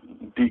recently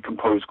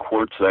decomposed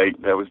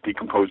quartzite that was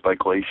decomposed by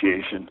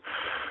glaciation.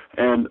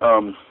 And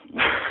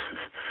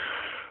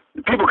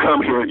people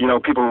come here,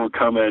 people will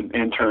come and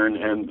intern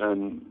and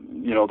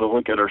they'll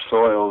look at our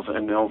soils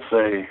and they'll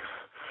say,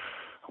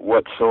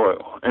 what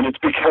soil? And it's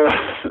because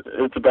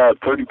it's about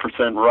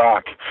 30%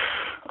 rock,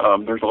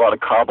 There's a lot of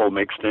cobble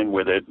mixed in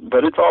with it,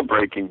 but it's all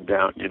breaking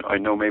down. I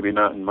know maybe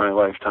not in my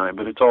lifetime,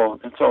 but it's all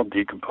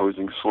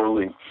decomposing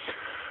slowly.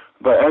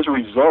 But as a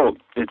result,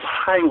 it's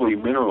highly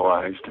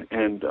mineralized,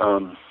 and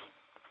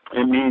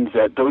it means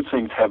that those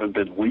things haven't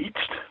been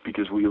leached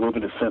because we live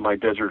in a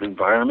semi-desert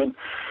environment.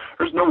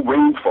 There's no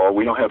rainfall.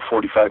 We don't have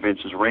 45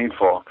 inches of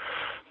rainfall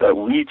that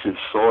leaches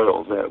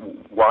soil, that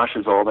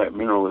washes all that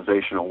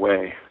mineralization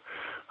away.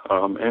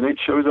 And it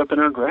shows up in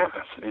our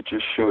grass. It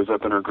just shows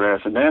up in our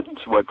grass, and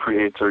that's what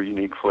creates our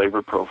unique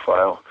flavor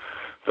profile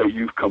that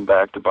you've come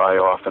back to buy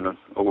often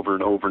over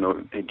and over and over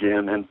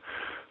again. And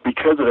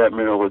because of that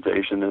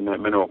mineralization and that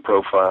mineral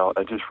profile,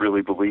 I just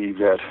really believe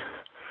that,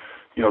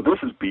 this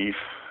is beef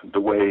the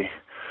way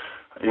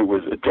it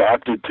was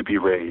adapted to be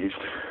raised,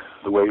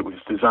 the way it was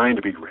designed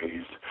to be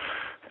raised.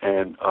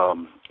 And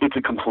it's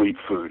a complete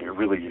food. It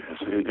really is.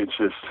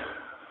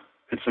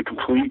 It's a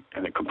complete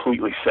and a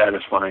completely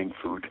satisfying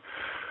food.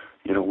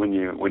 When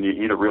you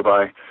eat a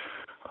ribeye,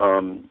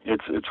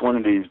 it's one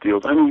of these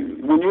deals. I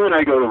mean, when you and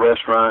I go to a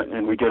restaurant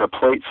and we get a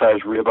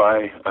plate-sized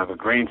ribeye of a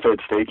grain-fed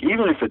steak,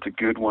 even if it's a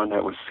good one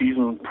that was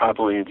seasoned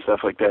properly and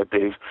stuff like that,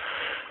 Dave,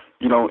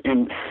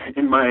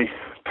 in my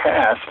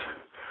past,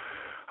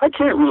 I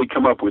can't really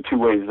come up with two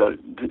ways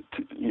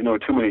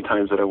too many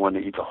times that I want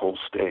to eat the whole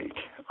steak.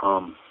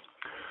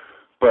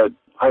 But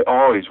I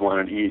always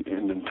wanted to eat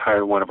an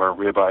entire one of our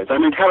ribeyes. I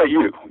mean, how about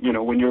you?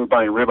 When you were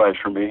buying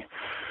ribeyes from me,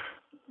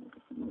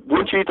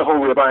 wouldn't you eat the whole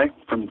ribeye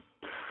from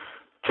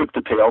tip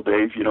to tail,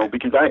 Dave?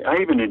 Because I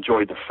even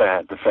enjoyed the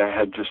fat. The fat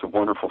had just a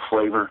wonderful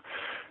flavor,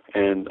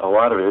 and a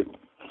lot of it,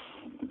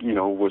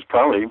 was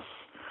probably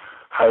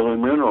highly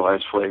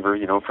mineralized flavor,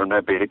 from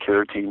that beta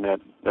carotene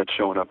that's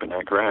showing up in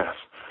that grass.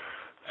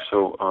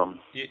 So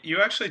you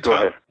actually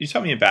taught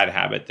me a bad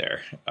habit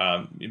there.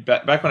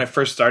 Back when I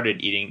first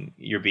started eating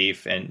your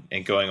beef and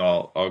going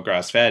all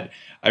grass fed,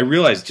 I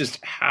realized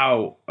just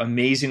how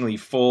amazingly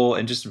full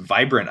and just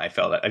vibrant I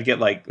felt. I'd get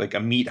like a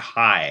meat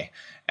high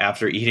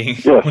after eating.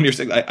 Yeah. When you're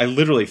sick, I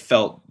literally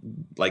felt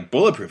like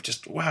Bulletproof.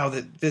 Just wow,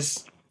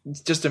 this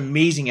just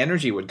amazing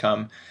energy would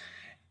come.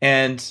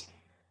 And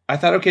I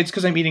thought, okay, it's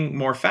because I'm eating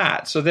more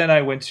fat. So then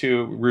I went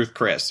to Ruth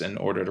Chris and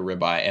ordered a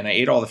ribeye, and I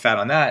ate all the fat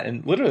on that,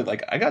 and literally,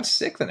 I got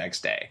sick the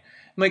next day.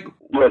 I'm like,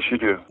 yes, you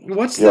do.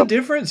 What's the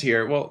difference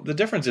here? Well, the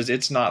difference is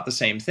it's not the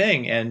same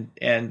thing, and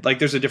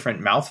there's a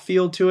different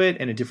mouthfeel to it,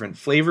 and a different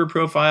flavor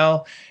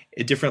profile,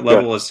 a different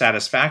level of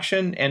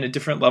satisfaction, and a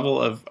different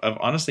level of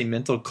honestly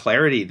mental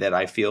clarity that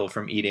I feel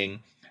from eating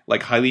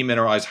like highly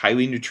mineralized,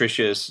 highly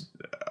nutritious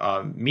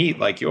meat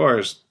like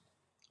yours.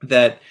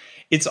 That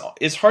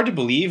it's hard to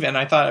believe, and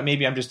I thought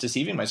maybe I'm just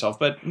deceiving myself,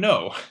 but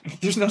no,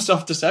 there's no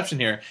self-deception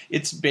here.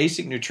 It's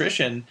basic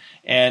nutrition,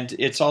 and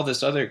it's all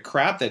this other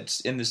crap that's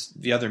in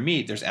the other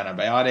meat. There's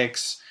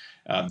antibiotics,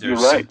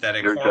 there's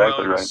synthetic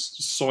hormones,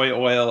 soy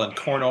oil and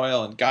corn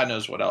oil, and God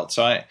knows what else.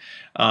 So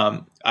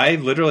I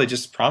literally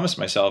just promised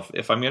myself,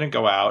 if I'm going to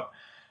go out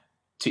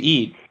to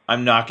eat,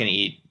 I'm not going to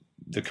eat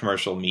the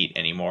commercial meat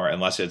anymore,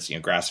 unless it's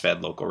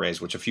grass-fed, local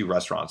raised, which a few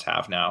restaurants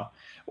have now,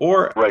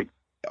 or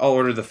I'll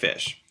order the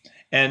fish.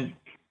 And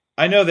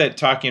I know that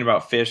talking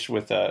about fish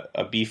with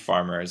a beef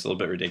farmer is a little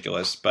bit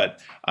ridiculous, but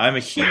I'm a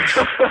huge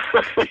fan.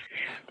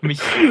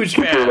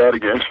 Say that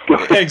again.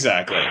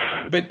 Exactly.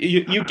 But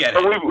you get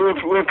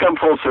it. We've come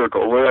full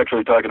circle. We're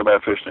actually talking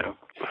about fish now.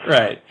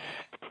 Right.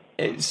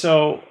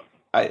 So,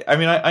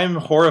 I'm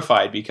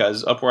horrified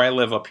because up where I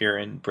live up here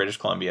in British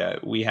Columbia,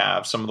 we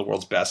have some of the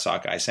world's best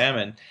sockeye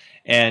salmon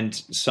and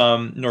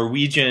some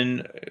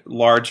Norwegian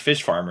large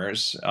fish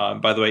farmers.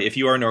 By the way, if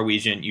you are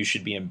Norwegian, you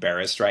should be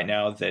embarrassed right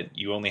now that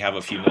you only have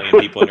a few million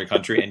people in your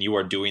country and you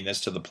are doing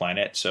this to the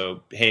planet.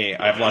 So, hey,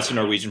 I have lots of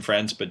Norwegian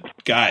friends, but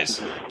guys,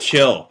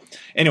 chill.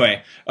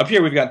 Anyway, up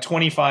here we've got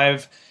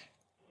 25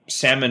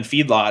 salmon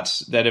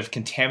feedlots that have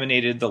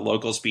contaminated the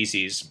local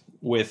species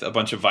with a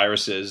bunch of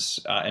viruses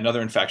and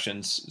other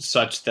infections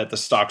such that the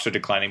stocks are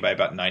declining by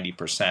about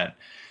 90%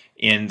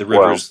 in the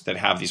rivers that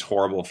have these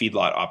horrible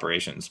feedlot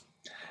operations.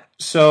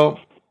 So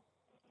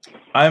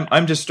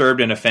I'm disturbed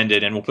and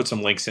offended, and we'll put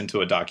some links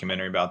into a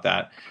documentary about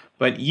that.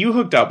 But you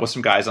hooked up with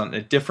some guys on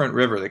a different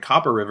river, the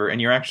Copper River, and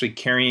you're actually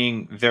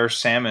carrying their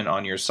salmon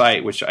on your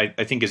site, which I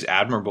think is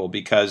admirable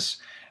because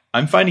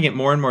I'm finding it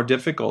more and more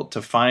difficult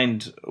to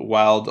find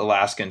wild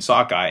Alaskan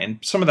sockeye, and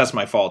some of that's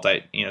my fault.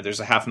 There's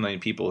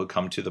 500,000 people who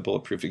come to the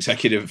Bulletproof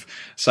Executive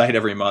site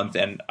every month,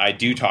 and I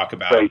do talk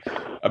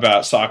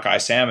about sockeye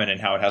salmon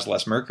and how it has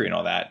less mercury and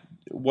all that.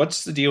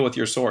 What's the deal with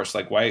your source?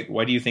 Like, why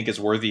do you think it's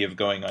worthy of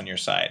going on your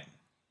site?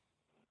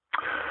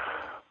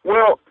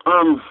 Well,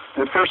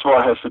 first of all,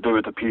 it has to do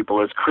with the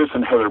people. It's Chris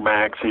and Heather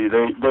Maxey.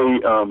 They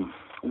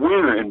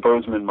winter in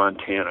Bozeman,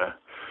 Montana,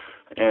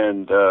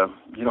 and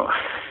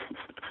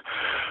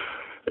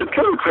it's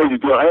kind of a crazy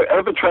deal.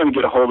 I've been trying to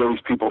get a hold of these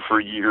people for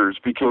years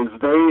because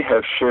they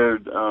have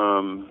shared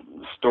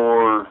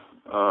store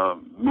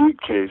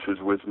meat cases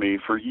with me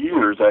for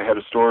years. I had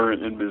a store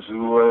in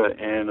Missoula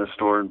and a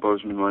store in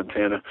Bozeman,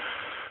 Montana,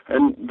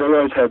 and they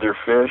always had their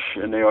fish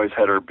and they always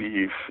had our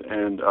beef.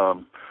 And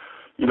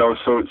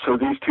So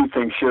these two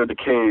things share the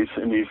case,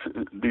 and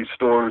these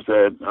stores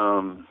that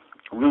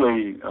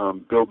really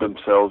build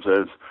themselves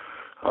as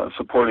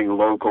supporting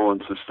local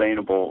and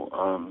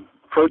sustainable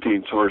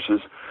protein sources,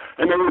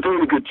 and they were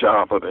doing a good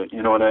job of it,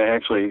 and I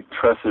actually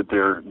trusted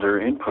their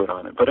input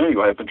on it. But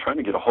anyway, I've been trying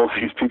to get a hold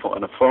of these people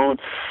on the phone,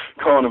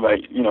 calling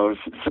them,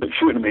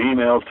 shooting them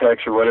emails,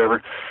 texts, or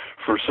whatever,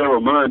 for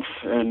several months,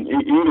 and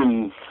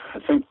even I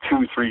think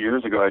 2-3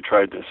 years ago I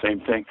tried the same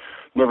thing.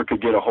 Never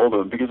could get a hold of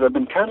them because I've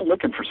been kind of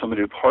looking for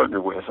somebody to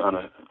partner with on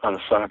a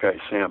sockeye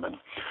salmon,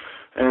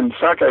 and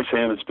sockeye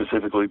salmon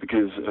specifically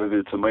because of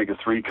its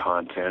omega-3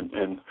 content.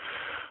 And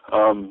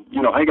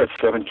I got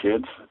 7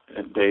 kids,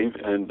 Dave,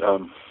 and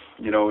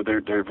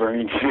they're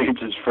varying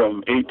ages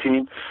from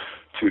 18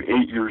 to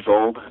 8 years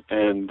old,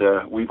 and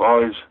we've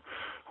always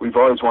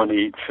wanted to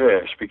eat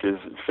fish because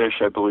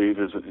fish, I believe,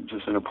 is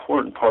just an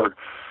important part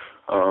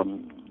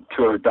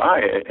to our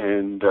diet.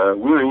 And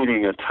we're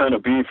eating a ton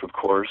of beef, of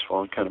course.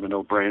 Well, kind of a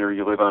no-brainer.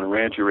 You live on a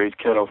ranch, you raise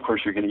cattle, of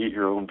course you're going to eat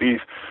your own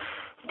beef.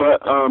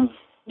 But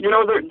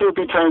there'll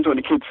be times when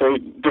the kids say,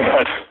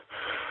 "Dad,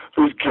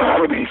 there's got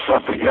to be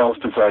something else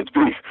besides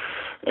beef."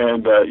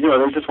 And,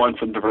 they just want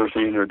some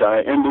diversity in their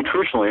diet. And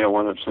nutritionally, I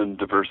want some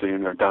diversity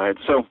in their diet.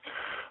 So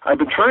I've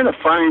been trying to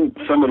find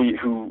somebody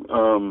who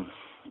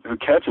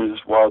catches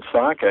wild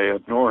sockeye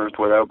up north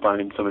without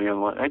buying somebody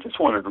online. I just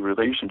wanted a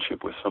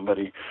relationship with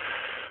somebody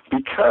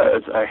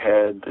because I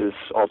had this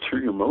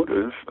ulterior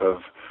motive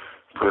of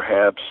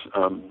perhaps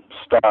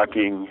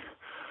stocking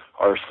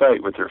our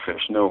site with their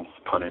fish, no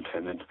pun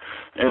intended.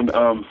 And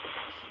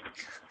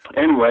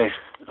anyway,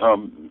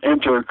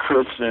 enter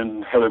Chris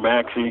and Heather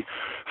Maxey.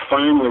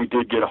 Finally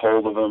did get a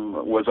hold of them,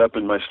 was up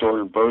in my store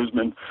in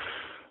Bozeman,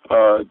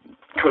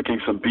 cooking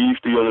some beef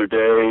the other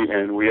day,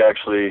 and we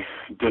actually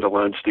did a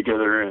lunch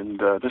together, and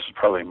this is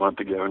probably a month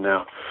ago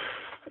now.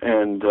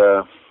 And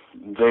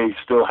they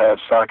still have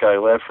sockeye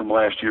left from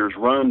last year's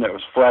run that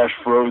was flash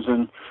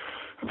frozen,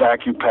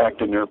 vacuum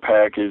packed in their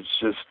package,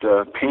 just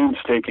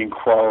painstaking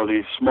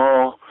quality,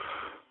 small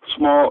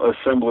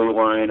assembly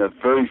line of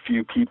very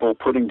few people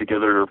putting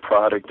together their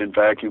product in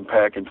vacuum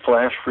pack and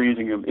flash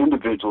freezing them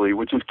individually,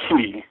 which is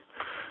key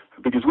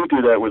because we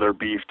do that with our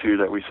beef too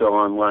that we sell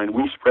online.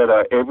 We spread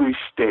out every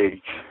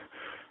steak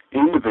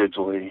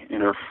individually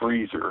in our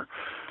freezer.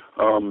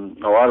 A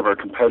lot of our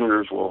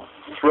competitors will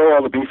throw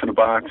all the beef in a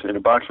box of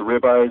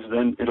ribeyes,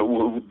 then it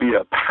will be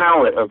a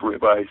pallet of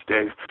ribeyes,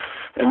 Dave,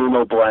 and then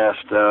they'll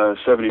blast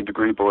 70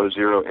 degree below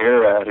zero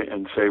air at it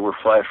and say we're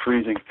flash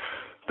freezing.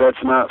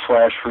 That's not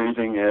flash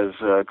freezing, as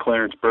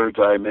Clarence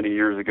Birdseye many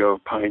years ago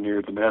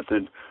pioneered the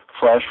method.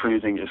 Flash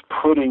freezing is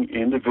putting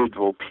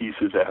individual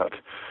pieces out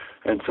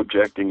and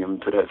subjecting them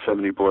to that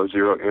 70 below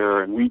zero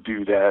air, and we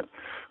do that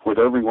with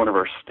every one of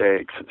our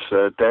steaks.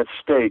 So that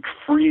steak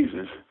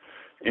freezes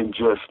in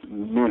just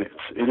minutes.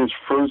 It is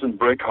frozen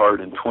brick hard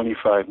in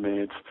 25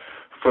 minutes,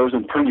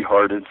 frozen pretty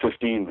hard in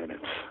 15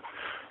 minutes.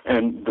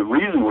 And the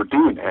reason we're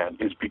doing that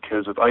is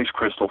because of ice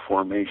crystal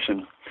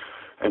formation.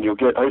 And you'll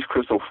get ice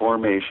crystal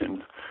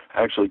formation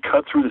actually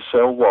cut through the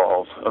cell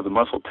walls of the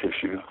muscle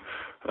tissue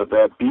of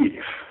that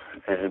beef,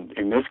 and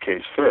in this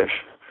case fish,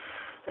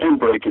 and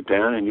break it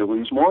down, and you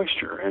lose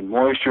moisture. And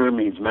moisture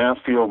means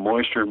mouthfeel.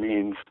 Moisture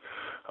means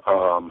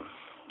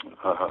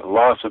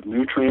loss of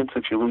nutrients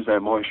if you lose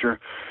that moisture.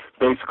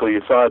 Basically,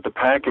 you saw at the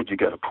package, you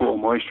got a pool of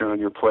moisture on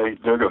your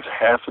plate. There goes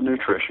half the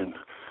nutrition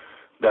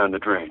down the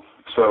drain.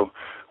 So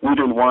we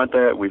didn't want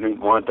that. We didn't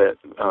want that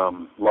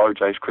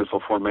large ice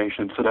crystal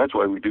formation. So that's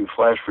why we do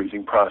flash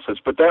freezing process.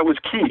 But that was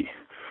key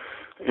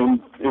in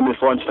this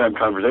lunchtime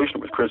conversation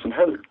with Chris and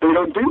Heather. They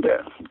don't do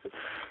that.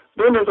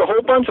 Then there's a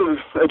whole bunch of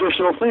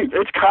additional things.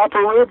 It's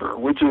Copper River,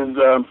 which is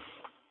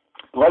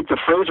like the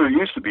Fraser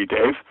used to be,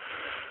 Dave.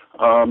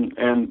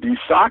 And these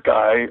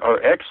sockeye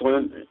are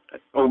excellent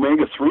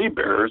omega-3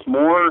 bearers,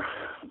 more,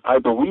 I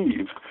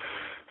believe,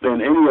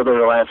 than any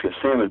other Alaska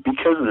salmon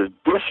because of the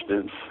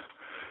distance.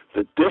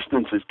 The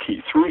distance is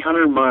key.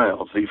 300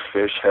 miles these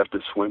fish have to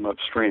swim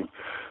upstream.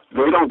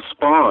 They don't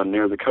spawn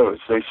near the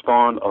coast. They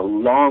spawn a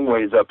long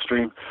ways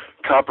upstream.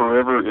 Copper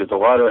River is a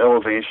lot of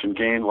elevation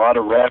gain, a lot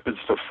of rapids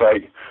to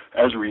fight.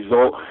 As a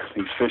result,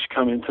 these fish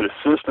come into the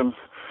system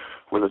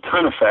with a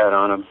ton of fat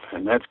on them,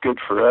 and that's good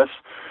for us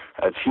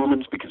as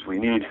humans because we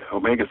need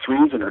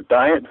omega-3s in our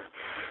diet,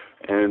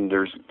 and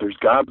there's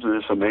gobs of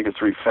this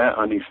omega-3 fat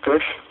on these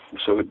fish.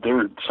 So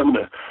they're some of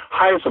the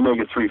highest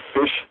omega-3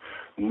 fish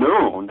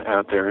known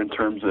out there in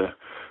terms of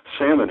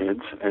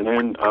salmonids. And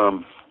then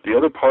the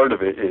other part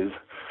of it is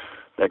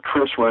that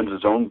Chris runs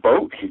his own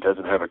boat. He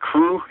doesn't have a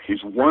crew.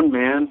 He's one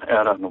man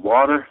out on the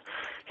water.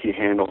 He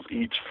handles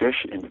each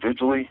fish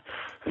individually,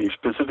 and he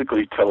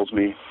specifically tells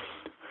me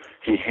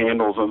he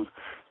handles them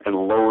and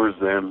lowers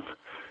them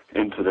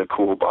into the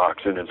cool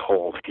box in his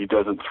hold. He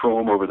doesn't throw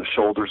them over the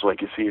shoulders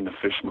like you see in the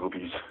fish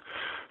movies,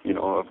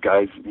 of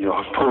guys,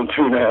 pulling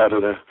tuna out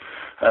of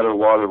the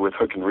water with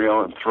hook and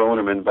reel and throwing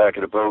them in the back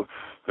of the boat.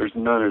 There's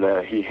none of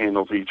that. He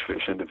handles each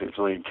fish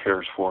individually and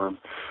cares for them,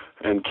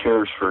 and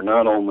cares for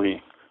not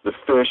only the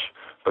fish,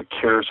 but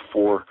cares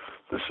for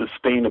the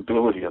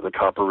sustainability of the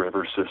Copper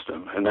River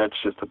system, and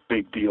that's just a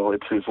big deal.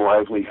 It's his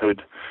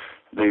livelihood.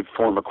 They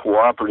form a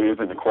cooperative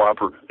in the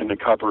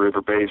Copper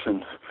River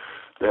Basin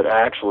that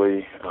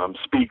actually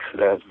speaks to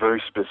that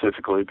very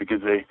specifically,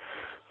 because they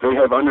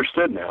have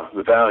understood now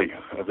the value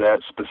of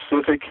that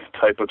specific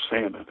type of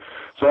salmon.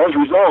 So as a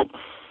result,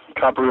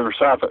 Copper River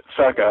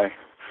sockeye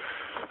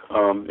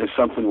is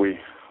something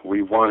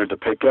we wanted to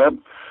pick up.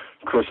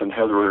 Chris and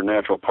Heather are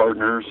natural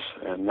partners,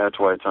 and that's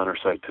why it's on our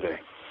site today.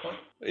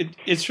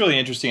 It's really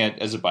interesting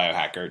as a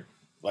biohacker.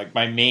 Like,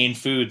 my main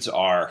foods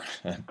are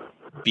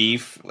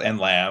beef and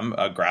lamb,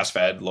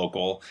 grass-fed,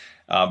 local,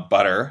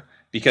 butter,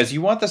 because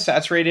you want the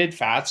saturated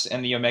fats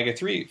and the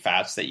omega-3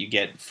 fats that you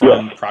get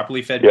from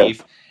properly fed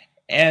beef.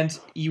 And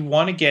you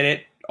want to get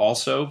it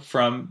also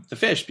from the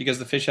fish, because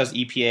the fish has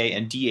EPA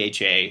and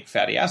DHA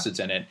fatty acids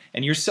in it.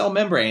 And your cell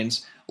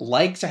membranes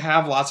like to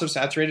have lots of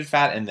saturated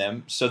fat in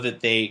them so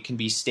that they can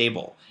be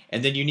stable.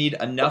 And then you need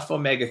enough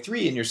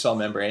omega-3 in your cell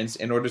membranes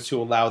in order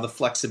to allow the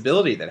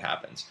flexibility that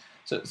happens.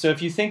 So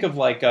if you think of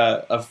like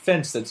a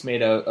fence that's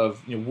made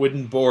of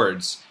wooden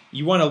boards,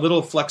 you want a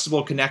little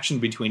flexible connection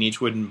between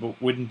each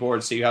wooden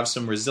board so you have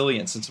some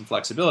resilience and some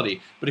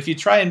flexibility. But if you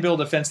try and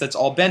build a fence that's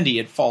all bendy,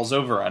 it falls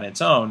over on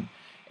its own.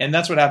 And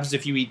that's what happens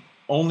if you eat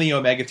only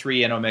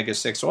omega-3 and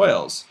omega-6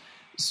 oils.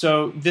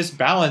 So this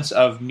balance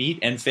of meat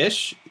and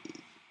fish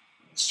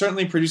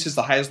certainly produces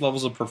the highest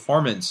levels of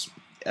performance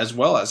as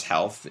well as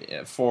health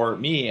for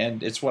me,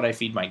 and it's what I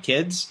feed my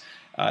kids.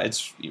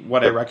 It's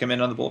what I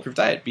recommend on the Bulletproof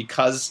diet,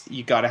 because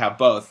you got to have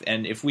both.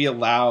 And if we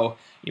allow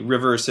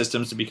river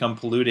systems to become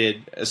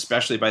polluted,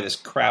 especially by this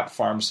crap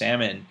farm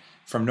salmon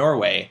from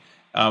Norway,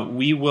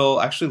 we will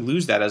actually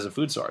lose that as a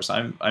food source.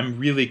 I'm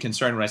really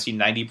concerned when I see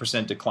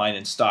 90% decline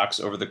in stocks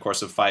over the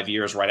course of 5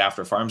 years right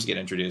after farms get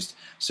introduced.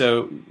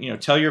 So,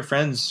 tell your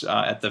friends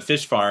at the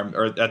fish farm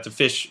or at the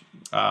fish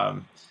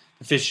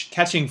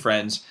catching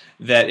friends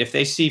that if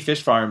they see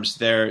fish farms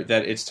there,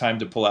 that it's time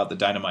to pull out the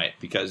dynamite,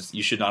 because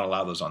you should not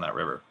allow those on that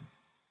river.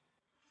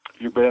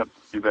 You bet.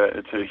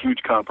 It's a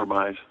huge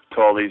compromise to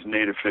all these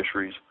native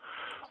fisheries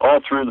all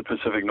through the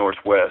Pacific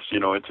Northwest.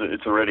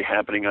 It's already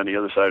happening on the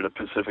other side of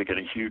the Pacific in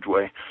a huge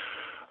way.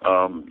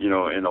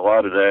 And a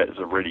lot of that is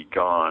already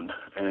gone,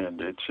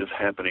 and it's just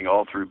happening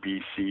all through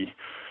BC.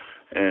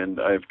 And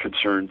I have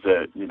concerns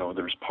that,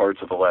 there's parts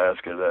of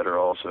Alaska that are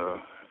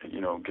also,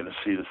 going to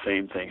see the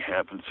same thing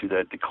happen, see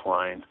that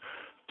decline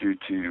due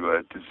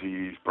to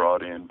disease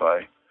brought in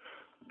by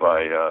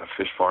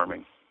fish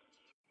farming.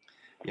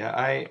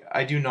 Yeah,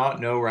 I do not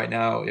know right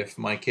now if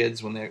my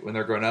kids, when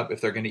they're grown up,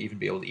 if they're going to even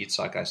be able to eat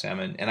sockeye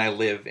salmon. And I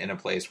live in a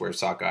place where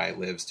sockeye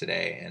lives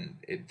today, and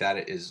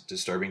that is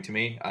disturbing to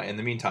me. In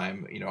the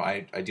meantime,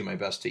 I do my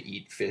best to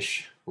eat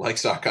fish like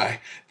sockeye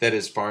that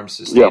is farmed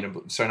sustainably.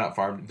 Yep. Sorry, not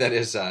farmed. That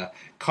is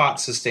caught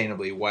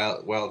sustainably,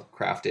 wild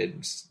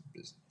crafted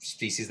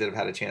species that have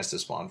had a chance to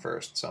spawn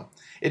first. So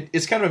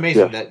it's kind of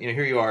amazing that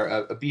here you are,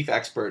 a beef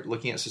expert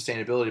looking at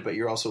sustainability, but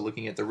you're also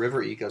looking at the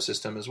river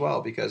ecosystem as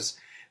well, because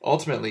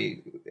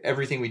ultimately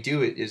everything we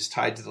do is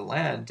tied to the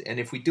land, and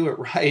if we do it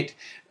right,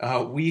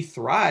 we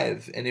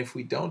thrive, and if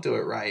we don't do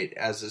it right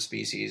as a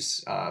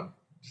species,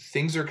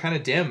 things are kind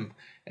of dim,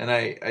 and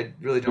I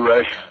really don't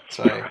like that.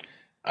 So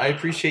I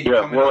appreciate you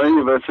coming on. Any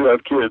of us who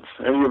have kids,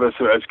 we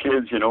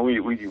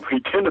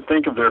tend to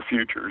think of their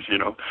futures,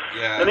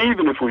 and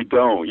even if we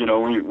don't,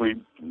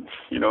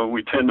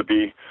 we tend to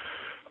be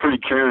pretty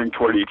caring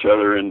toward each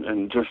other,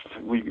 and just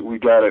we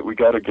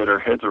gotta get our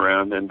heads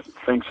around and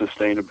think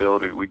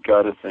sustainability. We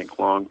gotta think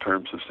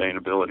long-term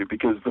sustainability,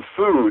 because the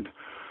food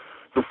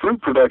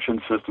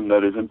production system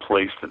that is in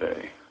place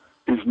today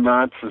is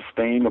not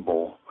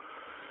sustainable.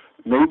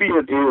 Maybe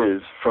it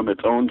is from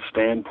its own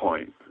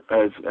standpoint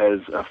as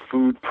a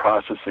food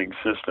processing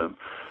system,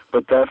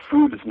 but that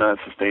food is not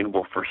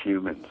sustainable for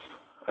humans.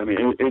 I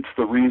mean, it's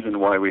the reason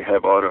why we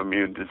have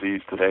autoimmune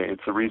disease today.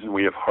 It's the reason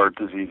we have heart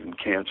disease and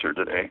cancer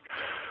today.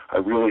 I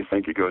really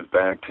think it goes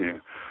back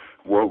to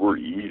what we're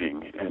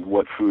eating and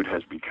what food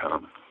has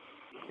become.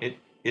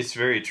 It's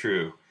very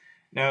true.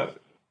 Now,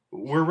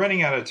 we're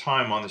running out of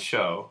time on the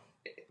show,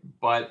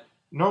 but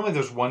normally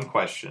there's one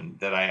question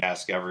that I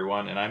ask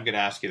everyone, and I'm going to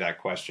ask you that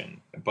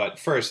question. But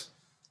first,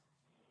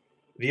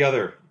 the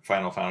other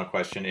final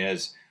question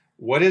is,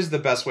 what is the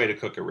best way to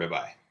cook a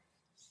ribeye?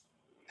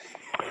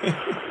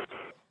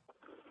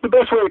 The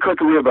best way to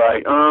cook a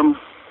ribeye?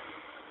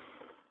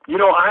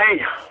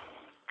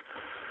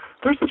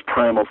 There's this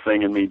primal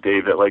thing in me,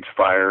 Dave, that likes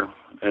fire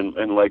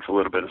and likes a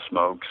little bit of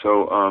smoke.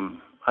 So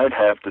I'd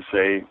have to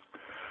say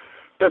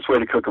best way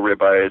to cook a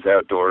ribeye is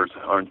outdoors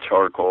on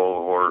charcoal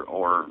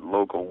or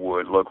local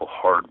wood, local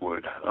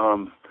hardwood.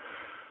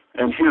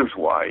 And here's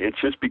why.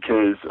 It's just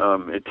because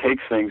it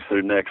takes things to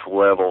the next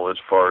level as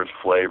far as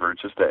flavor,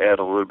 just to add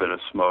a little bit of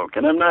smoke.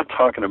 And I'm not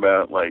talking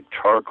about like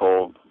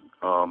charcoal,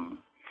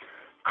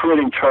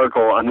 creating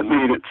charcoal on the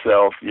meat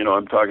itself.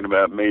 I'm talking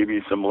about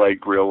maybe some light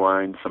grill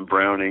lines, some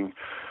browning,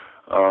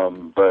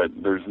 but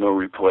there's no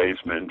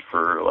replacement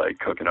for like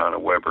cooking on a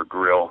Weber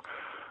grill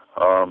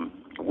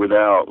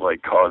without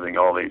like causing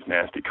all these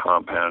nasty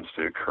compounds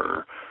to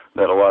occur.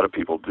 that a lot of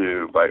people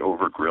do by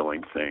over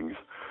grilling things.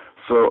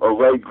 So a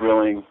light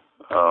grilling,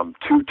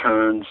 2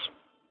 turns,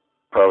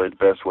 probably the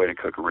best way to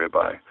cook a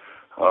ribeye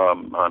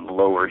on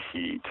lower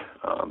heat.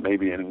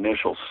 Maybe an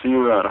initial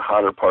sear on a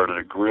hotter part of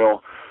the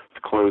grill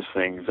to close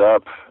things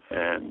up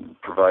and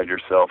provide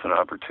yourself an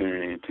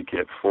opportunity to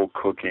get full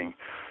cooking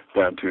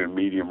down to a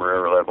medium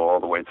rare level all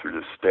the way through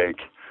the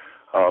steak.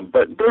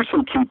 But there's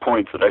some key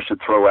points that I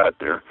should throw out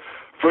there.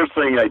 First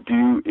thing I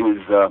do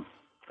is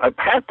I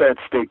pat that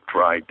steak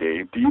dry,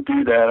 Dave. Do you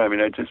do that? I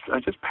mean, I just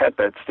pat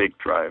that steak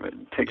dry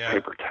and take a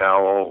paper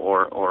towel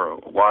or a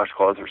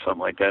washcloth or something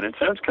like that. It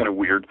sounds kind of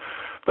weird,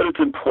 but it's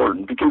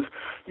important because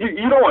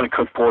you don't want to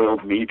cook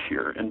boiled meat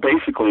here. And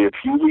basically,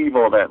 if you leave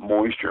all that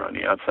moisture on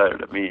the outside of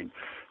the meat,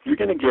 you're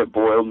going to get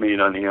boiled meat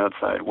on the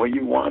outside. What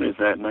you want is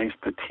that nice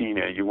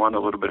patina. You want a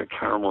little bit of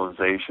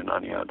caramelization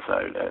on the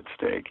outside of that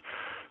steak,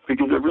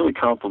 because it really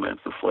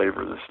complements the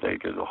flavor of the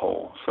steak as a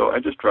whole. So I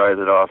just dried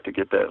it off to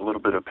get that little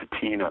bit of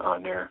patina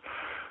on there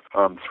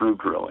through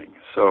grilling.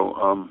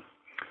 So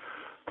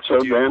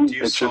then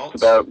it's just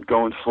about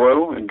going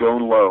slow and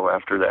going low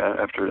after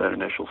that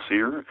initial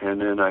sear.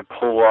 And then I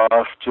pull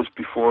off just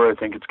before I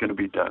think it's going to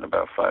be done,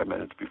 about 5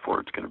 minutes before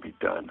it's going to be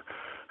done,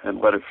 and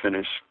let it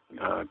finish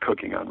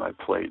cooking on my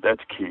plate.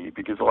 That's key,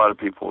 because a lot of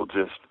people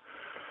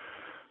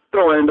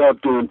they'll end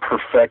up doing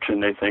perfection,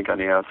 they think, on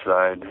the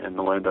outside, and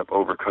they'll end up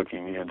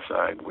overcooking the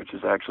inside, which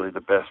is actually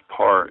the best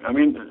part. I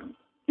mean,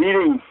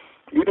 eating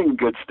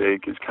good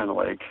steak is kind of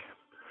like,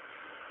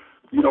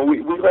 we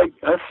like,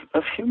 us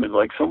humans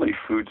like so many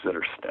foods that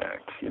are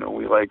stacked.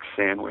 We like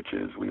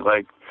sandwiches, we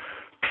like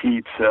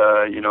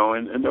pizza,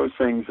 and those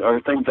things are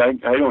things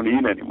I don't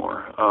eat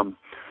anymore.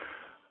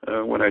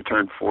 When I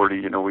turned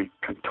 40, we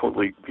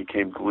totally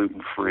became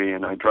gluten-free,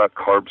 and I dropped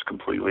carbs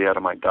completely out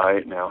of my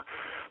diet now.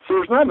 So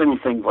there's not many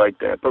things like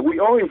that, but we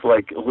always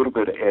like a little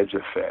bit of edge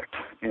effect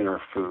in our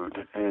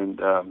food, and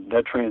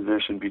that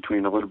transition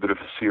between a little bit of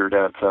a seared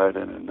outside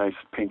and a nice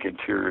pink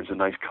interior is a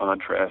nice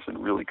contrast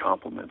and really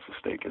complements the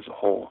steak as a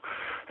whole.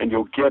 And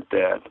you'll get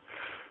that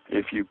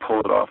if you pull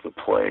it off the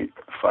plate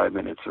 5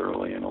 minutes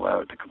early and allow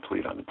it to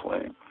complete on the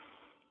plate.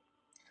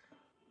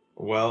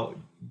 Well,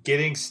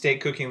 getting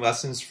steak cooking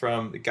lessons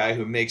from the guy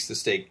who makes the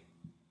steak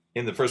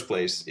in the first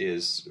place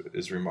is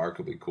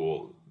remarkably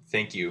cool.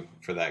 Thank you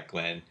for that,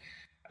 Glenn.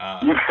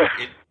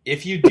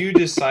 If you do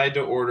decide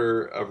to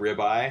order a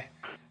ribeye,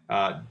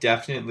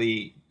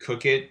 definitely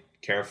cook it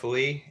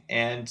carefully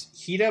and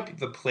heat up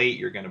the plate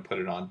you're going to put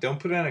it on. Don't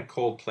put it on a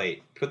cold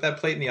plate. Put that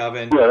plate in the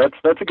oven. Yeah,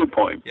 that's a good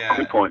point. Yeah,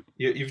 good point.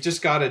 You've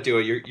just got to do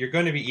it. You're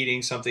going to be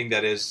eating something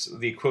that is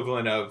the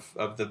equivalent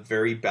of the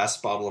very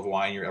best bottle of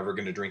wine you're ever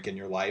going to drink in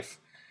your life.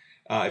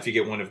 If you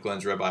get one of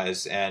Glenn's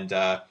ribeyes, and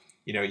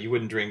you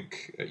wouldn't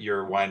drink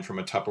your wine from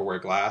a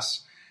Tupperware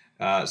glass.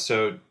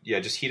 So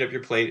just heat up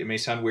your plate. It may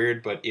sound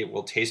weird, but it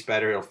will taste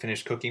better. It'll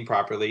finish cooking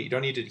properly. You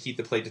don't need to heat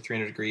the plate to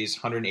 300 degrees,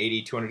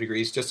 180, 200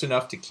 degrees, just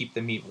enough to keep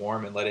the meat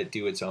warm and let it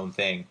do its own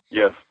thing.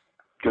 Yes,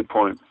 good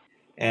point.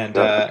 And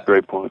that's a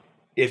great point.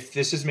 If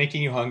this is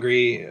making you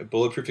hungry,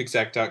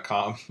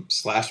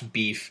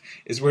 bulletproofexec.com/beef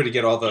is where to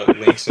get all the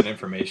links and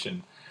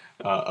information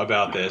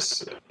about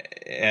this.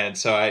 And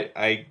so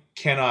I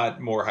cannot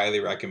more highly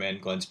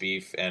recommend Glenn's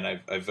beef, and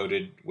I've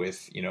voted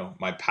with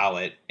my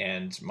palate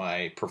and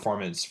my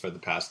performance for the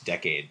past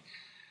decade.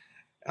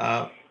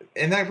 And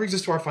that brings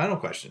us to our final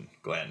question,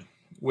 Glenn,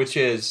 which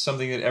is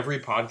something that every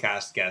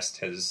podcast guest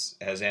has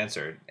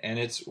answered, and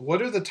it's,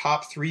 what are the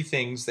top 3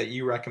 things that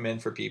you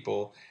recommend for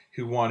people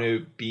who want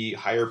to be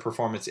higher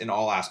performance in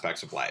all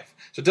aspects of life?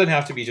 So it doesn't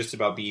have to be just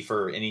about beef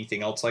or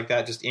anything else like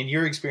that. Just in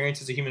your experience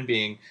as a human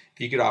being,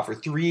 if you could offer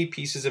 3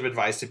 pieces of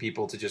advice to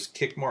people to just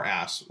kick more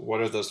ass,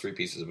 what are those 3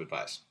 pieces of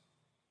advice?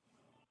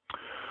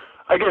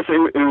 I guess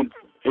it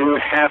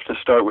would have to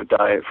start with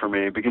diet for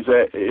me, because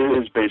it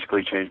has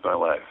basically changed my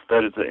life.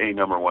 That is the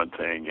number one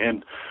thing.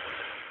 And,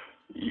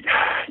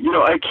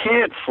 I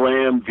can't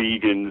slam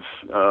vegans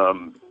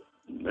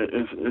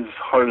as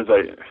hard as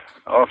I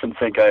often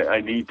think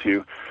I need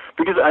to,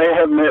 because I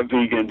have met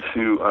vegans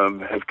who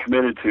have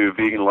committed to a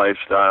vegan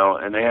lifestyle,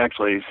 and they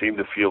actually seem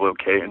to feel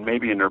okay, and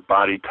maybe in their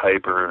body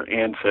type or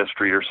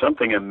ancestry or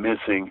something I'm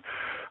missing,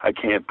 I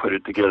can't put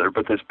it together.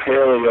 But this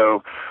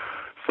paleo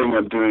thing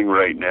I'm doing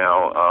right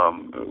now,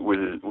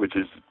 which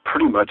is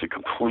pretty much a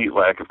complete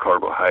lack of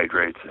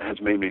carbohydrates, has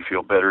made me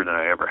feel better than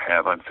I ever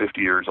have. I'm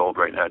 50 years old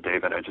right now,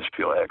 Dave, and I just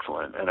feel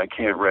excellent, and I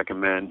can't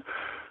recommend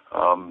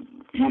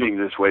eating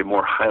this way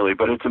more highly,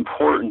 but it's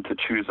important to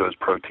choose those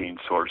protein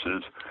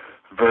sources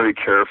very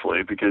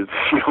carefully, because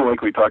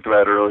like we talked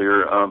about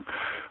earlier,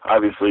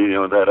 obviously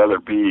that other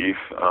beef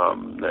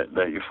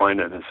that you find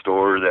in the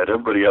store that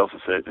everybody else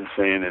is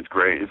saying is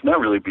great, it's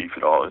not really beef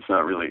at all. It's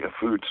not really a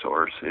food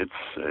source.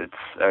 It's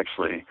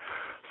actually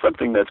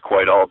something that's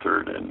quite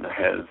altered and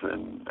has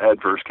an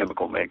adverse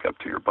chemical makeup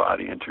to your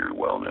body and to your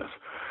wellness.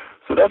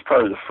 So that's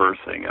probably the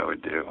first thing I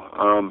would do.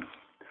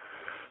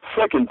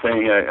 Second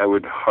thing I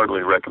would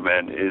heartily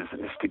recommend is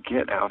to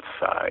get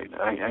outside.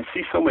 I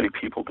see so many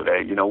people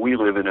today. We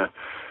live in a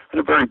in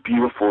a very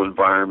beautiful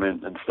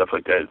environment and stuff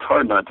like that. It's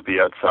hard not to be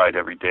outside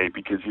every day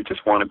because you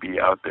just want to be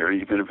out there,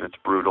 even if it's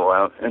brutal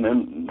out. And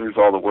then there's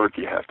all the work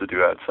you have to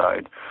do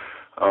outside.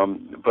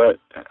 But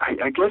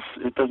I guess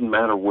it doesn't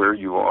matter where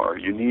you are.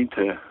 You need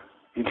to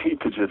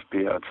just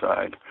be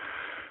outside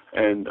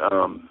and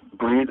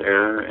breathe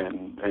air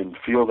and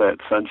feel that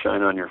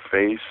sunshine on your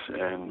face,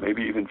 and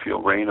maybe even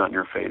feel rain on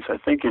your face. I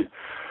think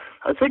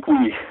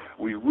we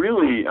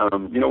really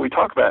we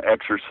talk about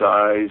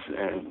exercise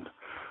and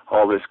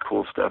all this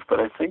cool stuff, but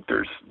I think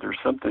there's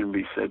something to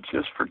be said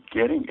just for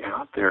getting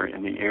out there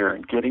in the air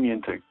and getting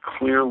into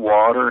clear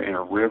water in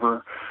a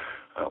river,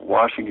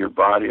 washing your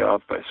body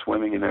off by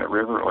swimming in that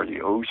river or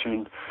the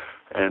ocean.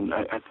 And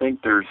I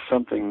think there's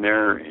something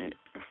there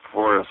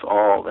for us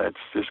all that's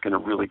just going to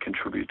really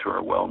contribute to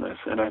our wellness.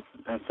 And I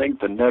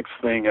think the next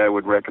thing I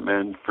would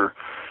recommend for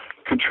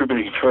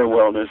contributing to our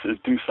wellness is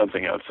do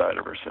something outside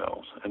of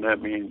ourselves. And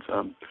that means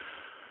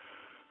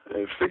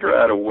figure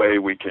out a way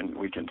we can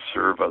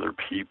serve other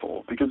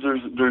people, because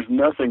there's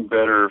nothing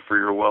better for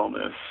your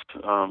wellness,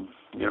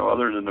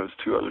 other than those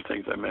two other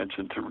things I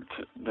mentioned,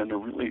 than to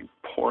really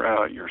pour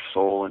out your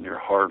soul and your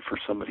heart for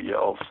somebody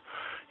else.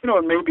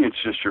 And maybe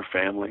it's just your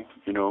family,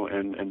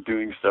 and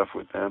doing stuff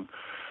with them.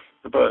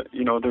 But,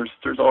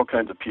 there's all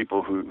kinds of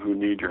people who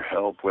need your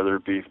help, whether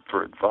it be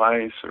for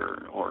advice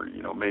or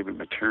maybe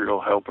material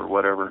help or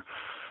whatever.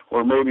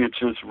 Or maybe it's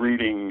just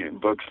reading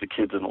books to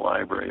kids in the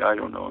library. I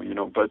don't know,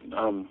 but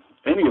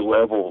any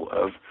level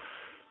of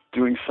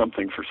doing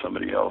something for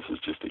somebody else is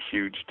just a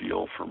huge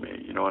deal for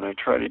me, and I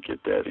try to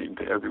get that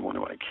into every one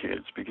of my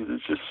kids because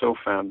it's just so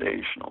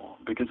foundational.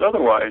 Because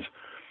otherwise,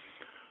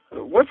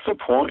 what's the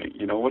point?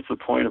 What's the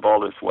point of all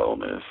this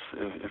wellness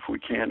if we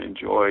can't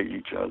enjoy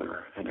each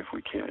other and if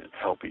we can't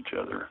help each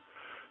other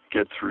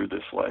get through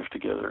this life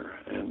together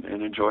and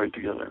enjoy it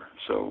together?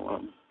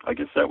 So I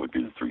guess that would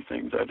be the three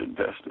things I'd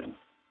invest in.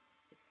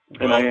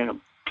 And I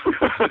am.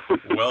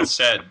 Well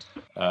said.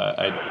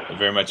 I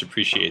very much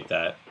appreciate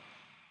that.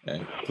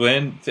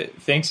 Glenn,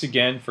 thanks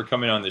again for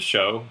coming on the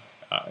show.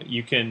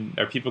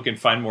 People can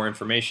find more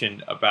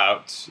information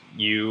about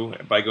you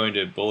by going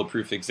to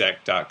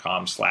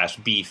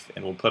bulletproofexec.com/beef,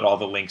 and we'll put all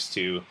the links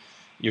to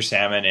your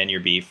salmon and your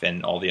beef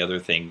and all the other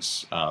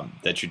things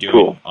that you're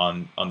doing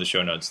on the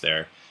show notes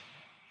there.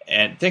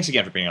 And thanks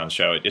again for being on the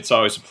show. It's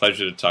always a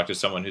pleasure to talk to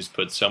someone who's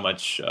put so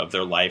much of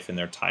their life and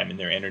their time and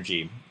their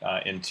energy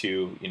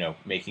into,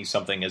 making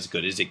something as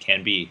good as it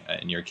can be,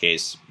 in your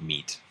case,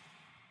 meat.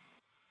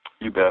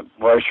 You bet.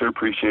 Well, I sure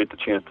appreciate the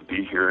chance to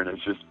be here, and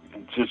it's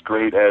just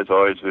great, as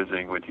always,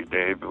 visiting with you,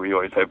 Dave. We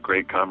always have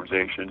great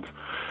conversations,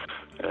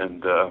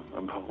 and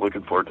I'm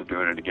looking forward to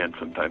doing it again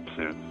sometime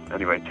soon.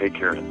 Anyway, take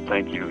care, and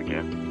thank you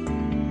again.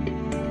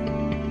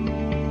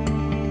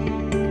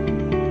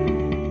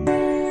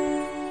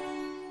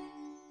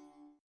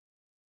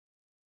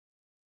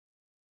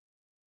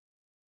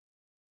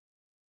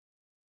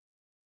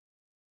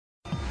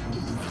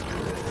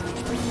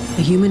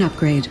 The Human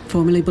Upgrade,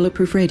 formerly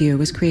Bulletproof Radio,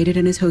 was created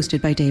and is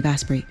hosted by Dave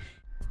Asprey.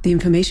 The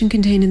information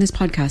contained in this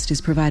podcast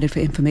is provided for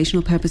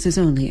informational purposes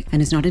only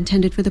and is not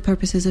intended for the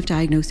purposes of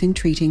diagnosing,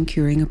 treating,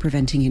 curing, or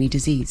preventing any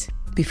disease.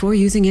 Before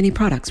using any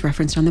products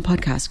referenced on the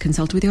podcast,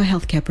 consult with your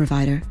healthcare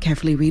provider,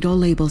 carefully read all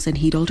labels, and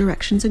heed all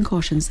directions and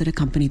cautions that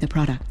accompany the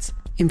products.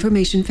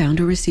 Information found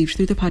or received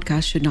through the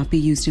podcast should not be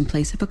used in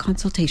place of a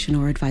consultation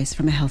or advice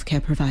from a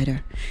healthcare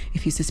provider.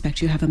 If you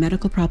suspect you have a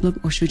medical problem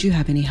or should you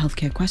have any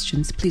healthcare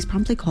questions, please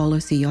promptly call or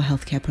see your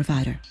healthcare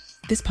provider.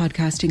 This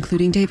podcast,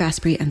 including Dave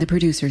Asprey and the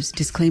producers,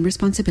 disclaim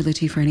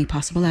responsibility for any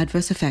possible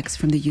adverse effects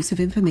from the use of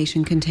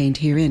information contained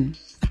herein.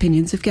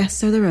 Opinions of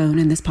guests are their own,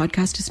 and this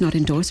podcast does not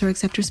endorse or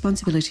accept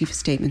responsibility for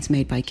statements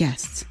made by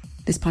guests.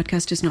 This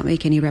podcast does not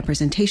make any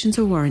representations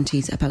or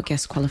warranties about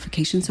guest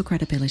qualifications or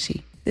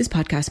credibility. This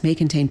podcast may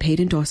contain paid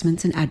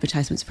endorsements and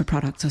advertisements for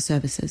products or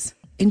services.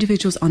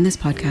 Individuals on this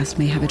podcast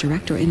may have a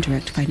direct or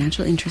indirect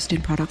financial interest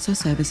in products or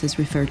services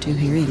referred to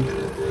herein.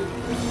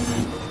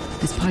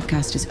 This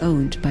podcast is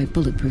owned by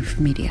Bulletproof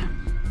Media.